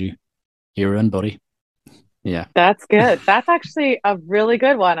toward you, you're in, buddy. Yeah. That's good. That's actually a really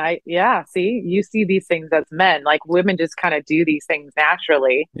good one. See, you see these things as men. Like women just kind of do these things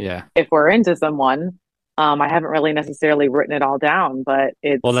naturally. Yeah. If we're into someone. I haven't really necessarily written it all down, but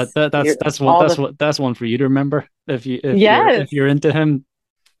it's well that's one for you to remember. If you're into him,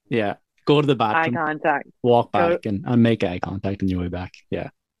 yeah, go to the bathroom, eye contact, walk back and make eye contact on your way back. Yeah,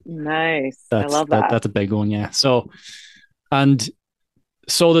 nice. I love that. That's a big one. Yeah. So that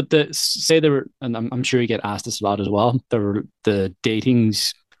and I'm sure you get asked this a lot as well. The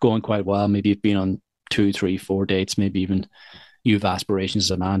dating's going quite well. Maybe you've been on 2, 3, 4 dates, maybe even you have aspirations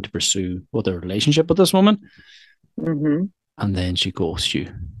as a man to pursue other relationship with this woman, Mm-hmm. and then she ghosts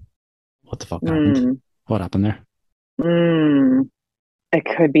you. What the fuck happened? Mm. What happened there? Mm. It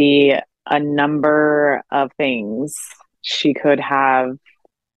could be a number of things. She could have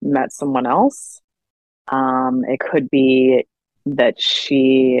met someone else. It could be that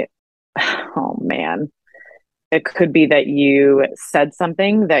oh man, it could be that you said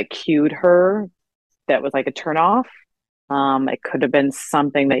something that cued her that was like a turn off. It could have been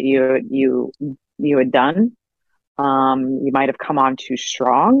something that you had done. You might have come on too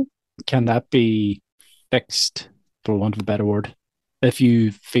strong. Can that be fixed, for want of a better word? If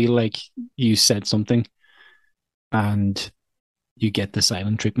you feel like you said something and you get the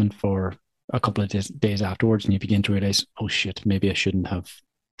silent treatment for a couple of days afterwards, and you begin to realize, oh shit, maybe I shouldn't have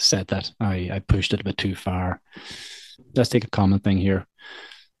said that. I pushed it a bit too far. Let's take a common thing here.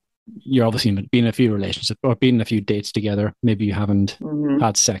 You're obviously been in a few relationships or been in a few dates together. Maybe you haven't Mm-hmm.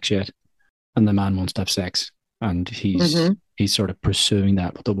 had sex yet, and the man wants to have sex, and Mm-hmm. he's sort of pursuing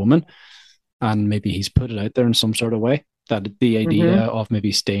that with the woman, and maybe he's put it out there in some sort of way that the idea Mm-hmm. of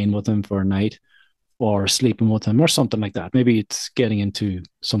maybe staying with him for a night or sleeping with him or something like that. Maybe it's getting into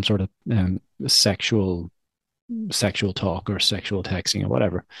some sort of sexual talk or sexual texting or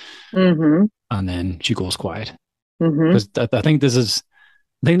whatever. Mm-hmm. And then she goes quiet Mm-hmm. because I think this is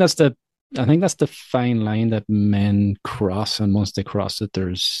I think that's the I think that's the fine line that men cross, and once they cross it,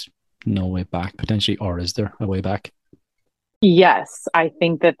 there's no way back potentially, or is there a way back? Yes, I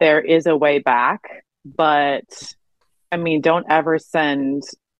think that there is a way back, but I mean, don't ever send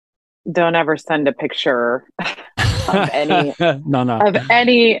a picture of any No, no, of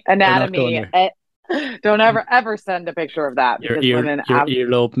any we're not going anatomy. there. Don't ever send a picture of that because women Your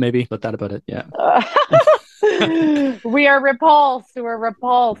earlobe maybe, but that about it. Yeah. we are repulsed. We're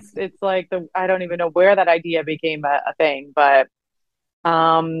repulsed. It's like I don't even know where that idea became a thing, but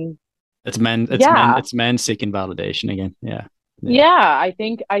um yeah. It's men seeking validation again. Yeah. Yeah. Yeah,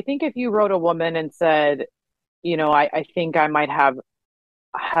 I think if you wrote a woman and said, I think I might have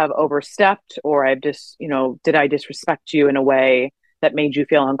overstepped, or I've just, did I disrespect you in a way that made you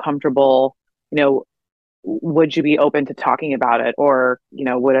feel uncomfortable? You know, would you be open to talking about it? Or,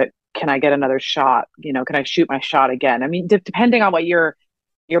 would it, can I get another shot? Can I shoot my shot again? I mean, depending on what your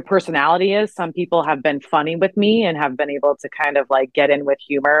personality is, some people have been funny with me and have been able to kind of like get in with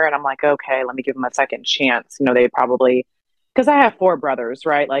humor. And I'm like, okay, let me give them a second chance. They probably, because I have four brothers,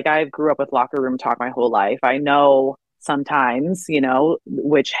 right? Like I grew up with locker room talk my whole life. I know sometimes,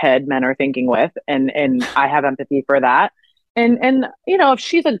 which head men are thinking with, and I have empathy for that. And if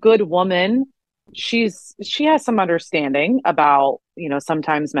she's a good woman, she has some understanding about,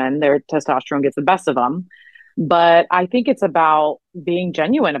 sometimes men, their testosterone gets the best of them. But I think it's about being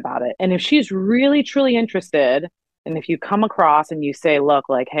genuine about it. And if she's really truly interested, and if you come across and you say, look,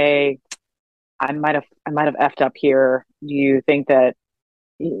 like, hey, I might have effed up here. Do you think that,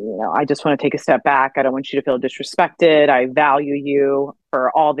 I just want to take a step back. I don't want you to feel disrespected. I value you for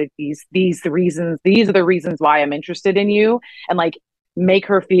all these reasons. These are the reasons why I'm interested in you. And like make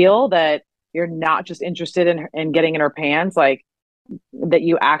her feel that you're not just interested in getting in her pants, like that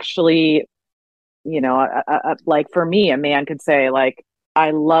you actually, like for me, a man could say like,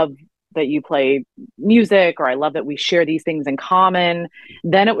 I love that you play music, or I love that we share these things in common.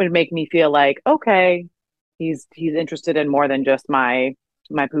 Then it would make me feel like, okay, he's interested in more than just my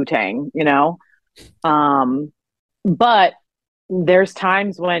poo-tang. Um, but there's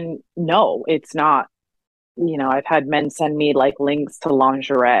times when no, it's not. I've had men send me like links to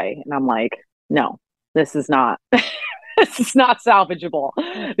lingerie, and I'm like, no, this is not. This is not salvageable,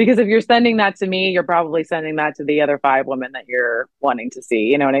 because if you're sending that to me, you're probably sending that to the other five women that you're wanting to see.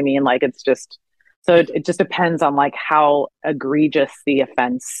 You know what I mean? Like it's just so it just depends on like how egregious the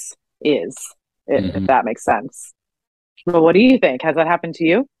offense is, if Mm-hmm. that makes sense. But what do you think? Has that happened to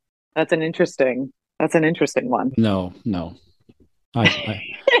you? That's an interesting one. No, no. I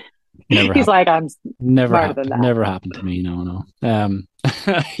never He's happened. like, I'm smarter than that. Never happened to me. No, no.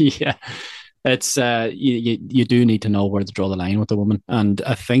 Yeah, it's you do need to know where to draw the line with a woman, and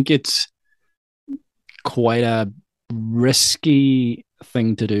I think it's quite a risky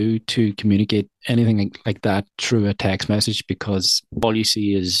thing to do to communicate anything like that through a text message, because all you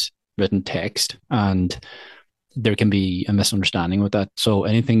see is written text, and there can be a misunderstanding with that. So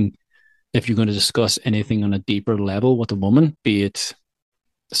anything, if you're going to discuss anything on a deeper level with a woman, be it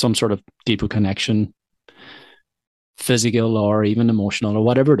some sort of deeper connection, physical or even emotional or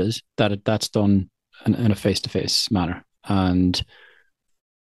whatever it is, that's done in a face-to-face manner, and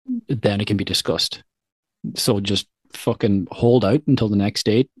then it can be discussed. So just fucking hold out until the next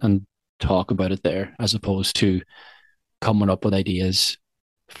date and talk about it there, as opposed to coming up with ideas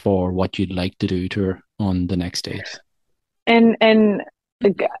for what you'd like to do to her on the next date. And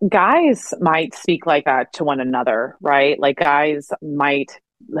guys might speak like that to one another, right? Like guys might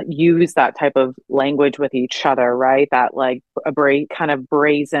use that type of language with each other, right? That like kind of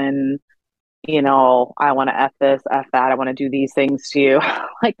brazen, I want to F this, F that, I want to do these things to you.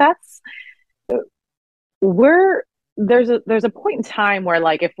 Like that's we're there's a point in time where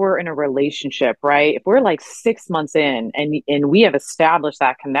like if we're in a relationship, right? If we're like 6 months in and we have established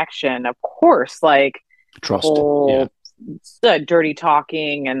that connection, of course, like the Trust. Yeah. whole dirty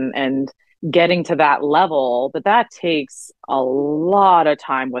talking and getting to that level, but that takes a lot of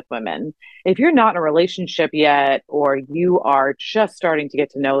time with women. If you're not in a relationship yet, or you are just starting to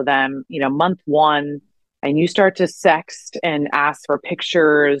get to know them, month one, and you start to sext and ask for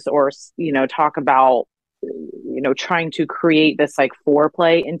pictures or, talk about, trying to create this like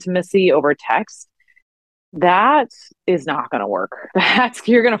foreplay intimacy over text, that is not going to work.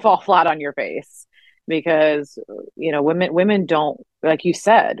 You're going to fall flat on your face because women don't, like you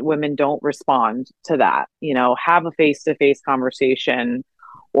said, women don't respond to that. Have a face-to-face conversation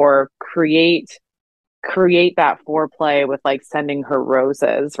or create that foreplay with like sending her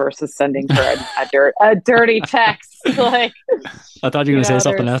roses versus sending her a dirty text. Like I thought you were going to say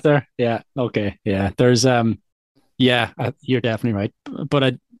something else there. Yeah. Okay. Yeah. There's yeah, you're definitely right.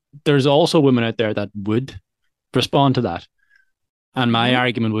 But there's also women out there that would respond to that. And my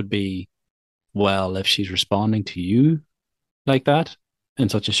argument would be, well, if she's responding to you like that in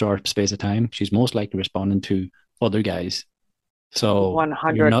such a short space of time, she's most likely responding to other guys. So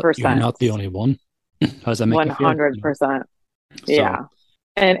 100%. You're not the only one. How does that make you feel? 100%. Yeah.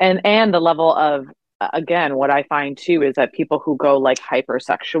 And the level of, again, what I find too is that people who go like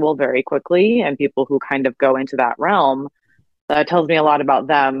hypersexual very quickly and people who kind of go into that realm, that tells me a lot about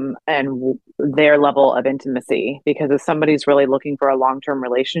them and their level of intimacy. Because if somebody's really looking for a long-term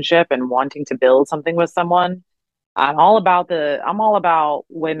relationship and wanting to build something with someone, I'm all about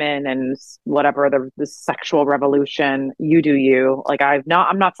women and whatever the sexual revolution. You do you. Like it's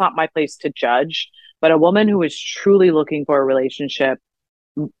not my place to judge, but a woman who is truly looking for a relationship,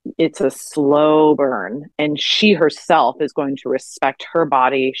 it's a slow burn, and she herself is going to respect her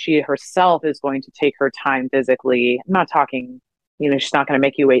body. She herself is going to take her time physically. I'm not talking, she's not going to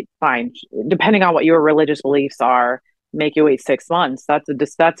make you wait. Fine, depending on what your religious beliefs are, make you wait 6 months. That's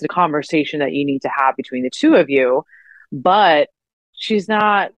a conversation that you need to have between the two of you. But she's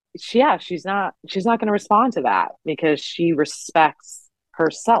not going to respond to that because she respects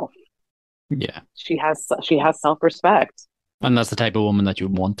herself. Yeah, she has self-respect. And that's the type of woman that you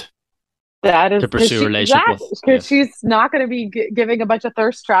want. That is to pursue a relationship with. Because she's not going to be giving a bunch of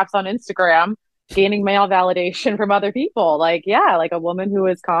thirst traps on Instagram, gaining male validation from other people. Like, yeah, like a woman who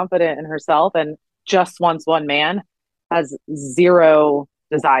is confident in herself and just wants one man, has zero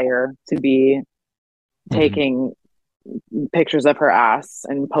desire to be taking pictures of her ass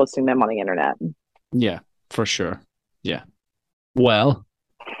and posting them on the internet. Yeah, for sure. Yeah. Well,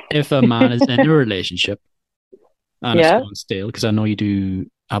 if a man is in a relationship and it's going stale, because I know you do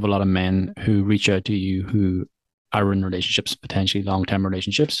have a lot of men who reach out to you who are in relationships, potentially long-term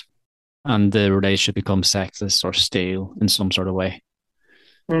relationships, and the relationship becomes sexist or stale in some sort of way.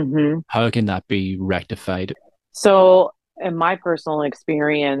 How can that be rectified? So in my personal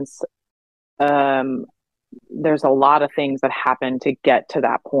experience, there's a lot of things that happen to get to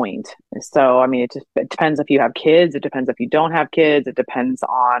that point. So, I mean, it depends if you have kids. It depends if you don't have kids. It depends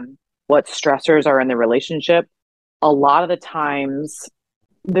on what stressors are in the relationship. A lot of the times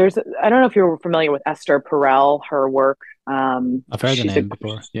I don't know if you're familiar with Esther Perel, her work. I've heard the name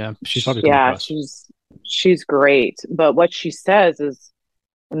before. Yeah, she's probably come across. She's great. But what she says is,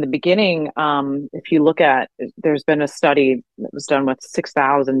 in the beginning, if you look at, there's been a study that was done with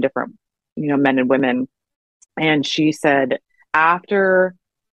 6,000 different, men and women, and she said after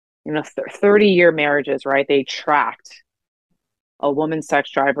 30-year marriages, right? They tracked a woman's sex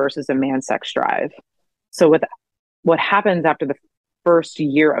drive versus a man's sex drive. So with what happens after the first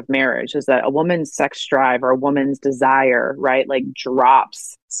year of marriage is that a woman's sex drive or a woman's desire, right, like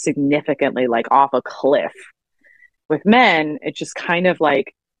drops significantly, like off a cliff. With men, it just kind of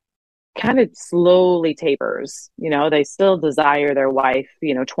slowly tapers. They still desire their wife,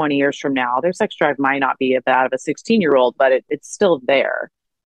 20 years from now. Their sex drive might not be that of a 16-year-old, but it's still there.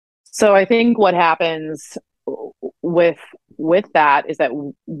 So I think what happens with that is that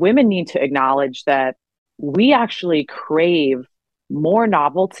women need to acknowledge that we actually crave more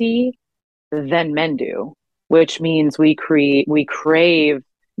novelty than men do, which means we crave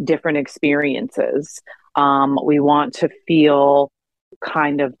different experiences. We want to feel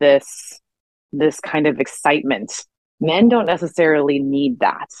kind of this kind of excitement Men don't necessarily need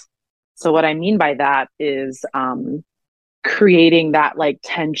that. So what I mean by that is creating that like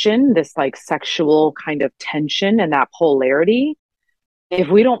tension, this like sexual kind of tension and that polarity. If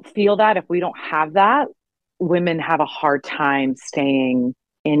we don't feel that, if we don't have that, women have a hard time staying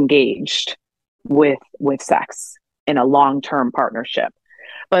engaged with sex in a long-term partnership.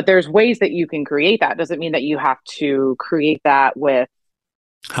 But there's ways that you can create that. Doesn't mean that you have to create that with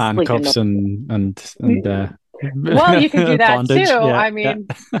sleeping Handcuffs the and well, you could do that too. bondage. Yeah,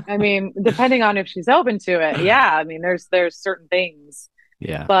 yeah. I mean, depending on if she's open to it. Yeah, I mean, there's certain things,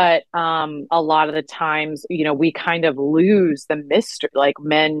 Yeah. but a lot of the times, you know, we kind of lose the mystery. Like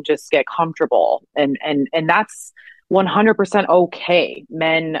men just get comfortable, and that's 100% okay.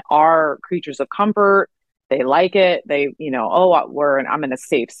 Men are creatures of comfort. They like it. They, you know, oh, I'm in a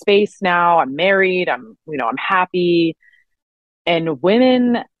safe space now. I'm married. I'm happy. And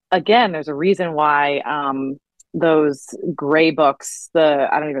women, again, there's a reason why those gray books, I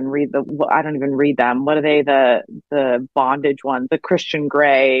don't even read them. What are they? The bondage ones, the Christian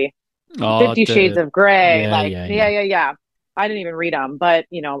Grey, Oh, 50 Shades of Grey. yeah, Like, yeah, yeah, yeah. yeah, yeah. I didn't even read them, but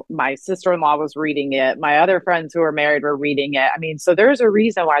you know, my sister-in-law was reading it. My other friends who are married were reading it. I mean, so there's a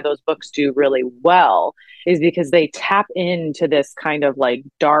reason why those books do really well, is because they tap into this kind of like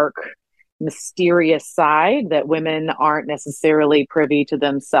dark, mysterious side that women aren't necessarily privy to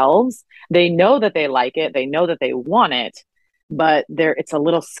themselves. They know that they like it, they know that they want it, but it's a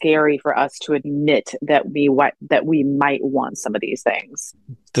little scary for us to admit that we might want some of these things.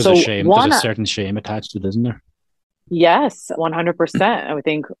 There's a So shame. There's a one, certain shame attached to it, isn't there? yes, 100%. I would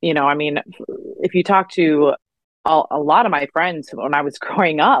think, you know, I mean, if you talk to a lot of my friends when I was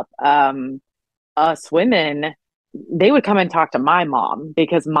growing up, us women, they would come and talk to my mom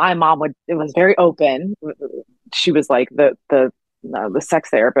because my mom it was very open. She was like the sex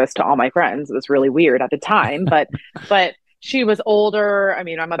therapist to all my friends. It was really weird at the time, but she was older. I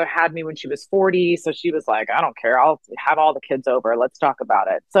mean, my mother had me when she was 40, so she was like, I don't care. I'll have all the kids over. Let's talk about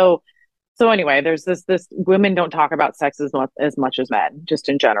it. So anyway, there's this women don't talk about sex as much as men, just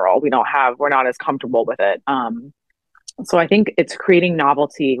in general. We're not as comfortable with it. So I think it's creating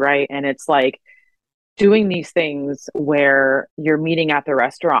novelty, right? And it's like doing these things where you're meeting at the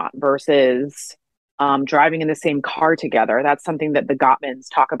restaurant versus driving in the same car together. That's something that the Gottmans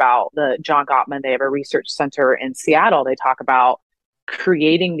talk about. The John Gottman, they have a research center in Seattle. They talk about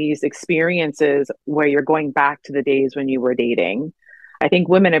creating these experiences where you're going back to the days when you were dating. I think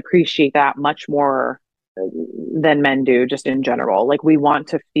women appreciate that much more than men do, just in general. Like we want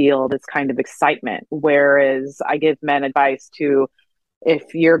to feel this kind of excitement. Whereas I give men advice to,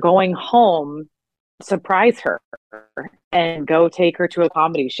 if you're going home, surprise her and go take her to a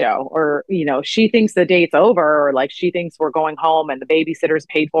comedy show, or you know, she thinks the date's over, or like she thinks we're going home and the babysitter's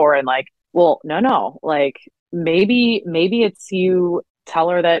paid for, and like, well, no, like maybe it's, you tell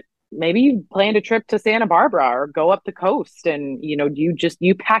her that maybe you planned a trip to Santa Barbara or go up the coast, and you know,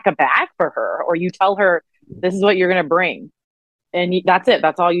 you pack a bag for her, or you tell her this is what you're going to bring, and that's it,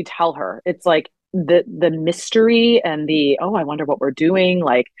 that's all you tell her. It's like the mystery and the, oh, I wonder what we're doing.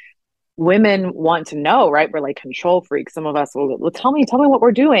 Like women want to know, right? We're like control freaks. Some of us will tell me what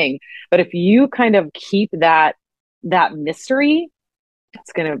we're doing. But if you kind of keep that mystery,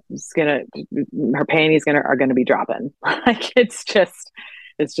 it's gonna her panties are gonna be dropping. Like it's just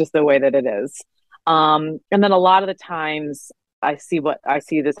the way that it is. And then a lot of the times I see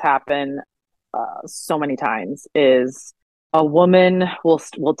this happen so many times is a woman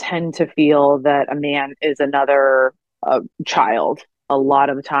will tend to feel that a man is another child. A lot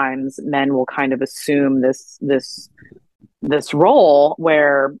of times men will kind of assume this role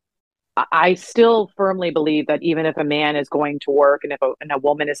where I still firmly believe that even if a man is going to work and if a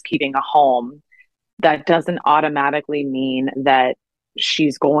woman is keeping a home, that doesn't automatically mean that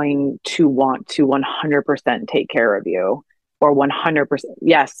she's going to want to 100% take care of you, or 100%.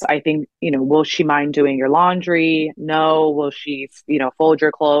 Yes, I think, you know, will she mind doing your laundry? No. Will she, you know, fold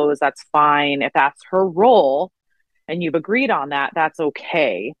your clothes? That's fine. If that's her role and you've agreed on that, that's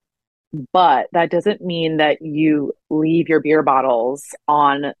okay. But that doesn't mean that you leave your beer bottles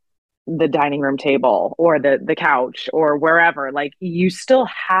on the dining room table or the couch or wherever. Like you still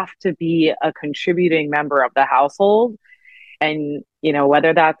have to be a contributing member of the household. And, you know,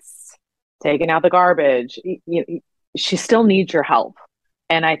 whether that's taking out the garbage, she still needs your help.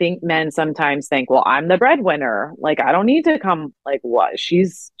 And I think men sometimes think, well, I'm the breadwinner. Like I don't need to come. Like what?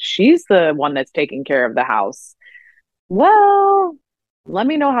 She's the one that's taking care of the house. Well, let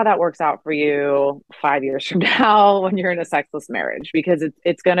me know how that works out for you 5 years from now when you're in a sexless marriage, because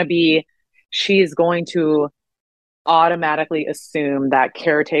it's going to be, she's going to automatically assume that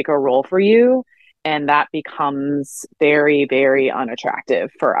caretaker role for you. And that becomes very, very unattractive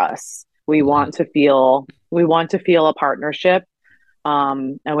for us. We want to feel a partnership.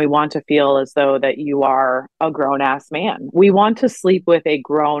 And we want to feel as though that you are a grown ass man. We want to sleep with a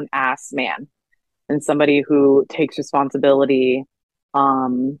grown ass man and somebody who takes responsibility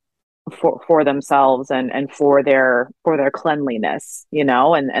um, for themselves and for their cleanliness,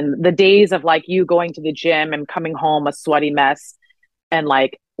 and the days of like you going to the gym and coming home a sweaty mess and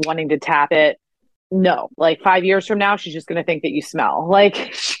like wanting to tap it. No, like 5 years from now, she's just gonna think that you smell.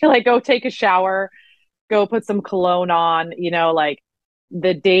 Like she like go take a shower, go put some cologne on, like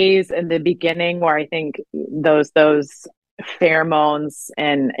the days in the beginning where I think those pheromones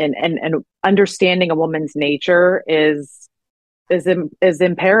and understanding a woman's nature is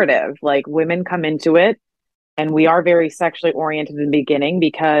imperative. Like women come into it and we are very sexually oriented in the beginning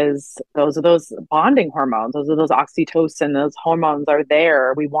because those are those bonding hormones, those are those oxytocin, those hormones are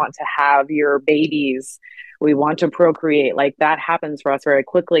there. We want to have your babies, we want to procreate. Like that happens for us very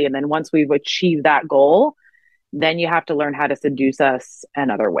quickly, and then once we've achieved that goal, then you have to learn how to seduce us in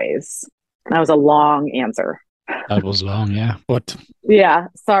other ways. That was a long answer. That was long, yeah. But Yeah,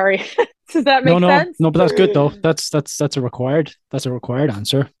 sorry. Does that no, make no, sense? no, but that's good though. That's a required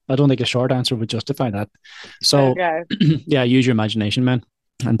answer. I don't think a short answer would justify that. So Okay. yeah, use your imagination, man,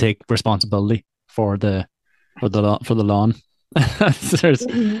 and take responsibility for the lawn. There's,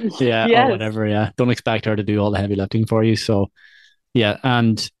 yeah, or Yes. whatever. Yeah, don't expect her to do all the heavy lifting for you. So yeah,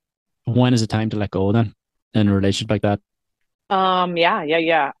 and when is it time to let go then in a relationship like that?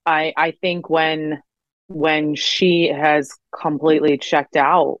 Yeah. I think when she has completely checked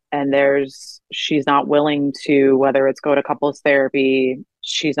out and she's not willing to, whether it's go to couples therapy,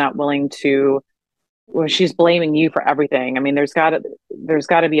 she's not willing to, well, she's blaming you for everything. I mean, there's got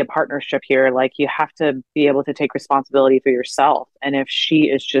to be a partnership here. Like you have to be able to take responsibility for yourself. And if she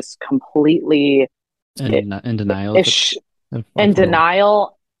is just completely In denial if of it, she, of in her own.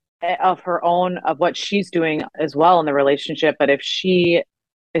 denial of her own, of what she's doing as well in the relationship, but if she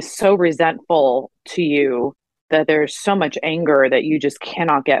is so resentful to you that there's so much anger that you just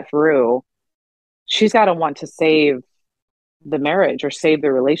cannot get through, she's got to want to save the marriage or save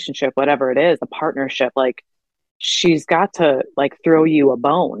the relationship, whatever it is, the partnership. Like she's got to like throw you a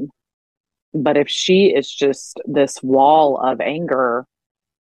bone. But if she is just this wall of anger,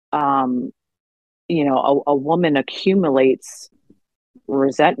 um, a woman accumulates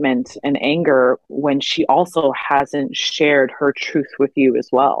resentment and anger when she also hasn't shared her truth with you as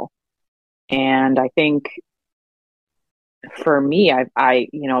well. And I think for me, I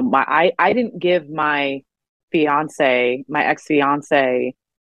didn't give my ex-fiance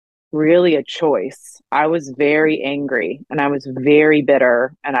really a choice. I was very angry and I was very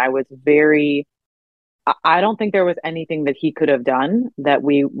bitter and I don't think there was anything that he could have done that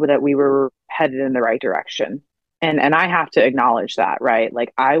we were headed in the right direction. And I have to acknowledge that, right?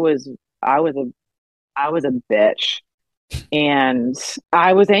 Like I was a bitch and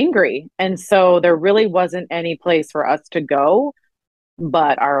I was angry. And so there really wasn't any place for us to go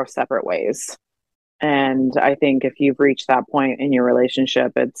but our separate ways. And I think if you've reached that point in your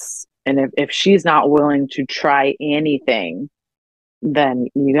relationship, if she's not willing to try anything, then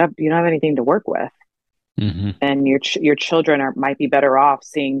you don't have anything to work with. Hmm. And your children might be better off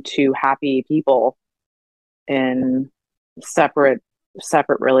seeing two happy people in separate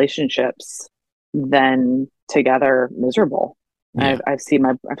relationships than together miserable. Yeah. I've seen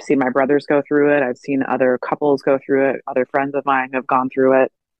my brothers go through it. I've seen other couples go through it. Other friends of mine have gone through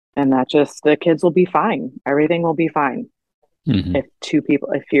it, and that just the kids will be fine. Everything will be fine Hmm.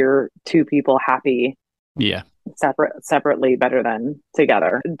 if you're two people happy Yeah. separately better than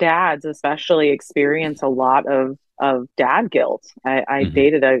together. Dads especially experience a lot of dad guilt. I Hmm.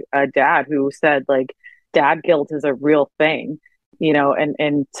 dated a dad who said like dad guilt is a real thing,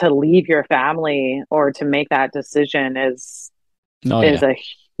 and to leave your family or to make that decision Oh is yeah. a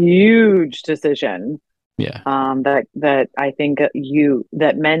huge decision. Yeah. That I think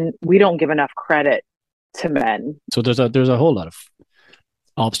that men, we don't give enough credit to men. So there's a whole lot of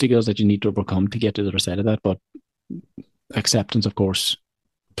obstacles that you need to overcome to get to the other side of that, but acceptance, of course,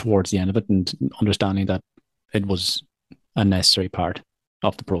 towards the end of it, and understanding that it was a necessary part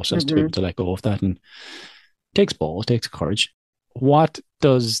of the process to be able Hmm. to let go of that. And it takes balls, it takes courage. What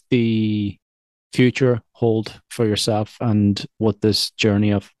does the future hold for yourself and with this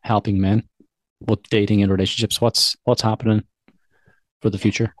journey of helping men with dating and relationships? What's happening for the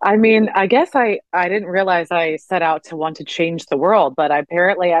future? I mean, I guess I didn't realize I set out to want to change the world, but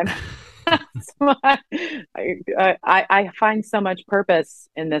apparently I'm I find so much purpose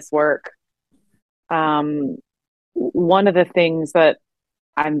in this work. Um, One of the things that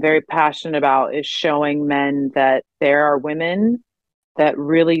I'm very passionate about is showing men that there are women that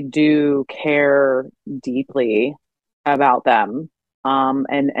really do care deeply about them,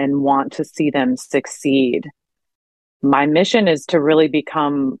 and want to see them succeed. My mission is to really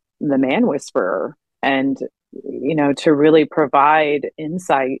become the man whisperer, and to really provide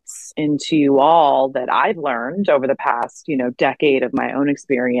insights into you all that I've learned over the past decade of my own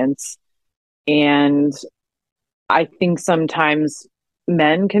experience. And I think sometimes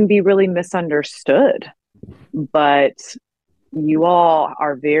men can be really misunderstood, but you all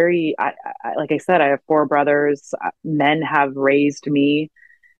are very, like I said, I have four brothers. Men have raised me,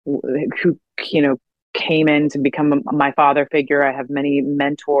 who came in to become my father figure. I have many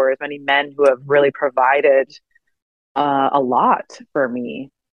mentors, many men who have really provided a lot for me,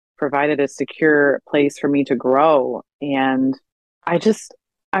 provided a secure place for me to grow. And I just,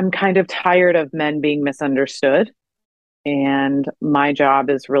 I'm kind of tired of men being misunderstood. And my job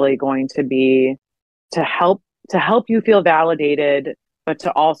is really going to be to help you feel validated, but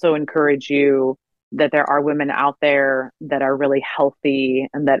to also encourage you that there are women out there that are really healthy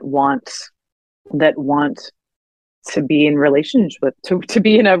and that want to be in relationship with to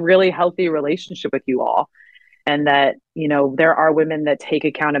be in a really healthy relationship with you all. And that there are women that take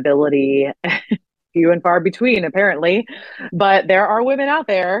accountability, few and far between apparently, but there are women out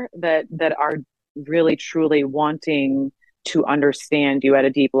there that are really truly wanting to understand you at a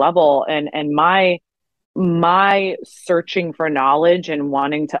deep level. And my searching for knowledge and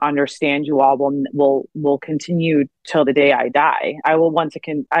wanting to understand you all will continue till the day I die. I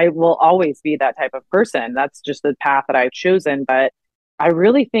will always be that type of person. That's just the path that I've chosen. But I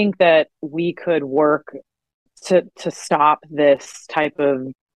really think that we could work to stop this type of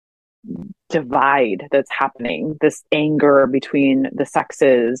divide that's happening, this anger between the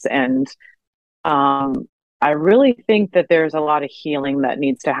sexes. And I really think that there's a lot of healing that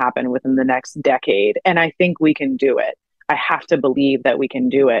needs to happen within the next decade. And I think we can do it. I have to believe that we can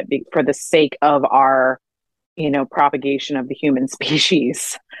do it for the sake of our, propagation of the human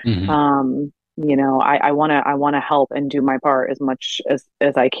species. Mm-hmm. I want to help and do my part as much as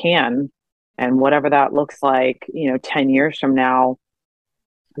I can. And whatever that looks like, 10 years from now,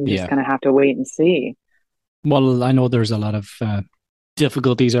 I'm just going to have to wait and see. Well, I know there's a lot of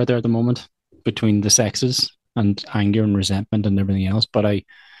difficulties out there at the moment between the sexes and anger and resentment and everything else, but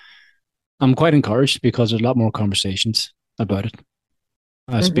I'm quite encouraged because there's a lot more conversations about it.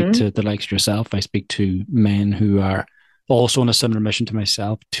 I speak to the likes of yourself. I speak to men who are also on a similar mission to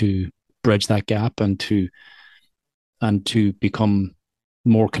myself to bridge that gap and to become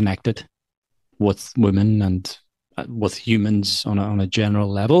more connected with women and with humans on a general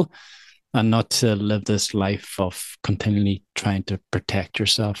level, and not to live this life of continually trying to protect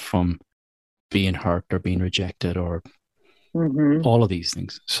yourself from being hurt or being rejected or all of these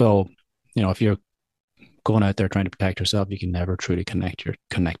things. So, if you're going out there trying to protect yourself, you can never truly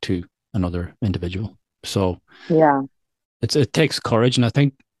connect to another individual. So yeah, it takes courage. And I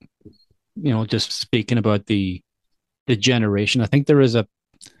think, just speaking about the generation, I think there is a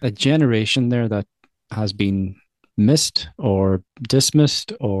generation there that has been missed or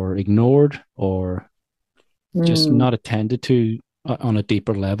dismissed or ignored or just not attended to on a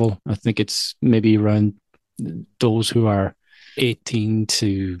deeper level. I think it's maybe around those who are 18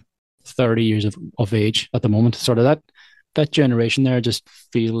 to 30 years of age at the moment, sort of that generation there, just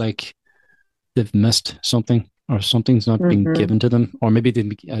feel like they've missed something or something's not being given to them, or maybe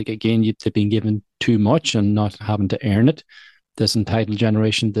they've been given too much and not having to earn it. This entitled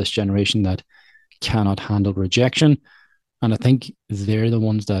generation, this generation that cannot handle rejection. And I think they're the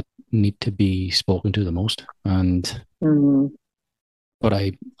ones that need to be spoken to the most. And but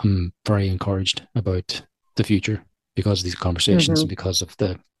I'm very encouraged about the future because of these conversations and because of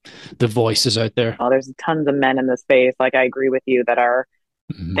the voices out there. Oh, there's tons of men in the space. Like, I agree with you that are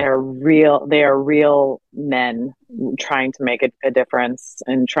they are real men trying to make a difference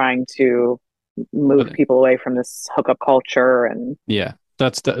and trying to move people away from this hookup culture. And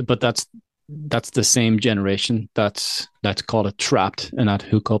that's the same generation that's, let's call it, trapped in that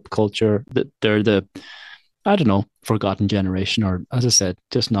hookup culture. That they're the, I don't know, forgotten generation, or as I said,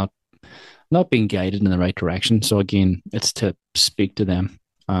 just not being guided in the right direction. So again, it's to speak to them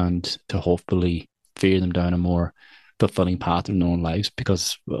and to hopefully veer them down a more fulfilling path in their own lives,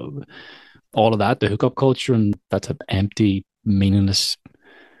 because all of that, the hookup culture, and that's an empty, meaningless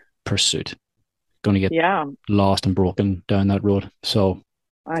pursuit, going to get lost and broken down that road. So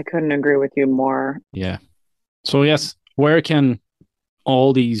I couldn't agree with you more. Yeah. So yes, where can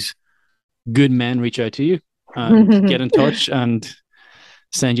all these good men reach out to you and get in touch and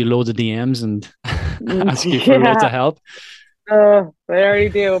send you loads of DMs and ask you for loads of help? Oh, they already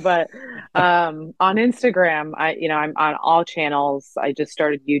do. But on Instagram, I'm on all channels. I just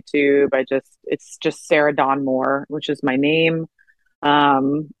started YouTube. It's just Sarah Dawn Moore, which is my name.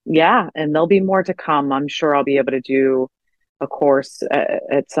 Yeah, and there'll be more to come. I'm sure I'll be able to do a course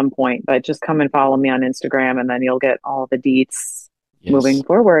at some point, but just come and follow me on Instagram and then you'll get all the deets Yes, moving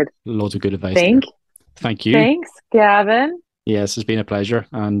forward. loads of good advice there. Thank, Thank you. thanks, Gavin. Yes, it's been a pleasure,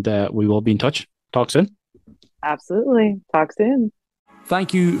 and we will be in touch. Talk soon. Absolutely. Talk soon.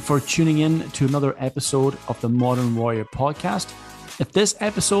 Thank you for tuning in to another episode of the Modern Warrior podcast. If this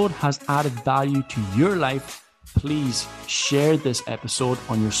episode has added value to your life, please share this episode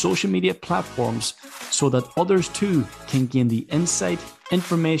on your social media platforms so that others too can gain the insight,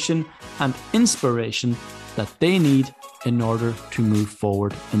 information, and inspiration that they need in order to move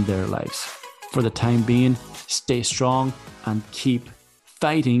forward in their lives. For the time being, stay strong and keep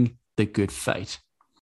fighting the good fight.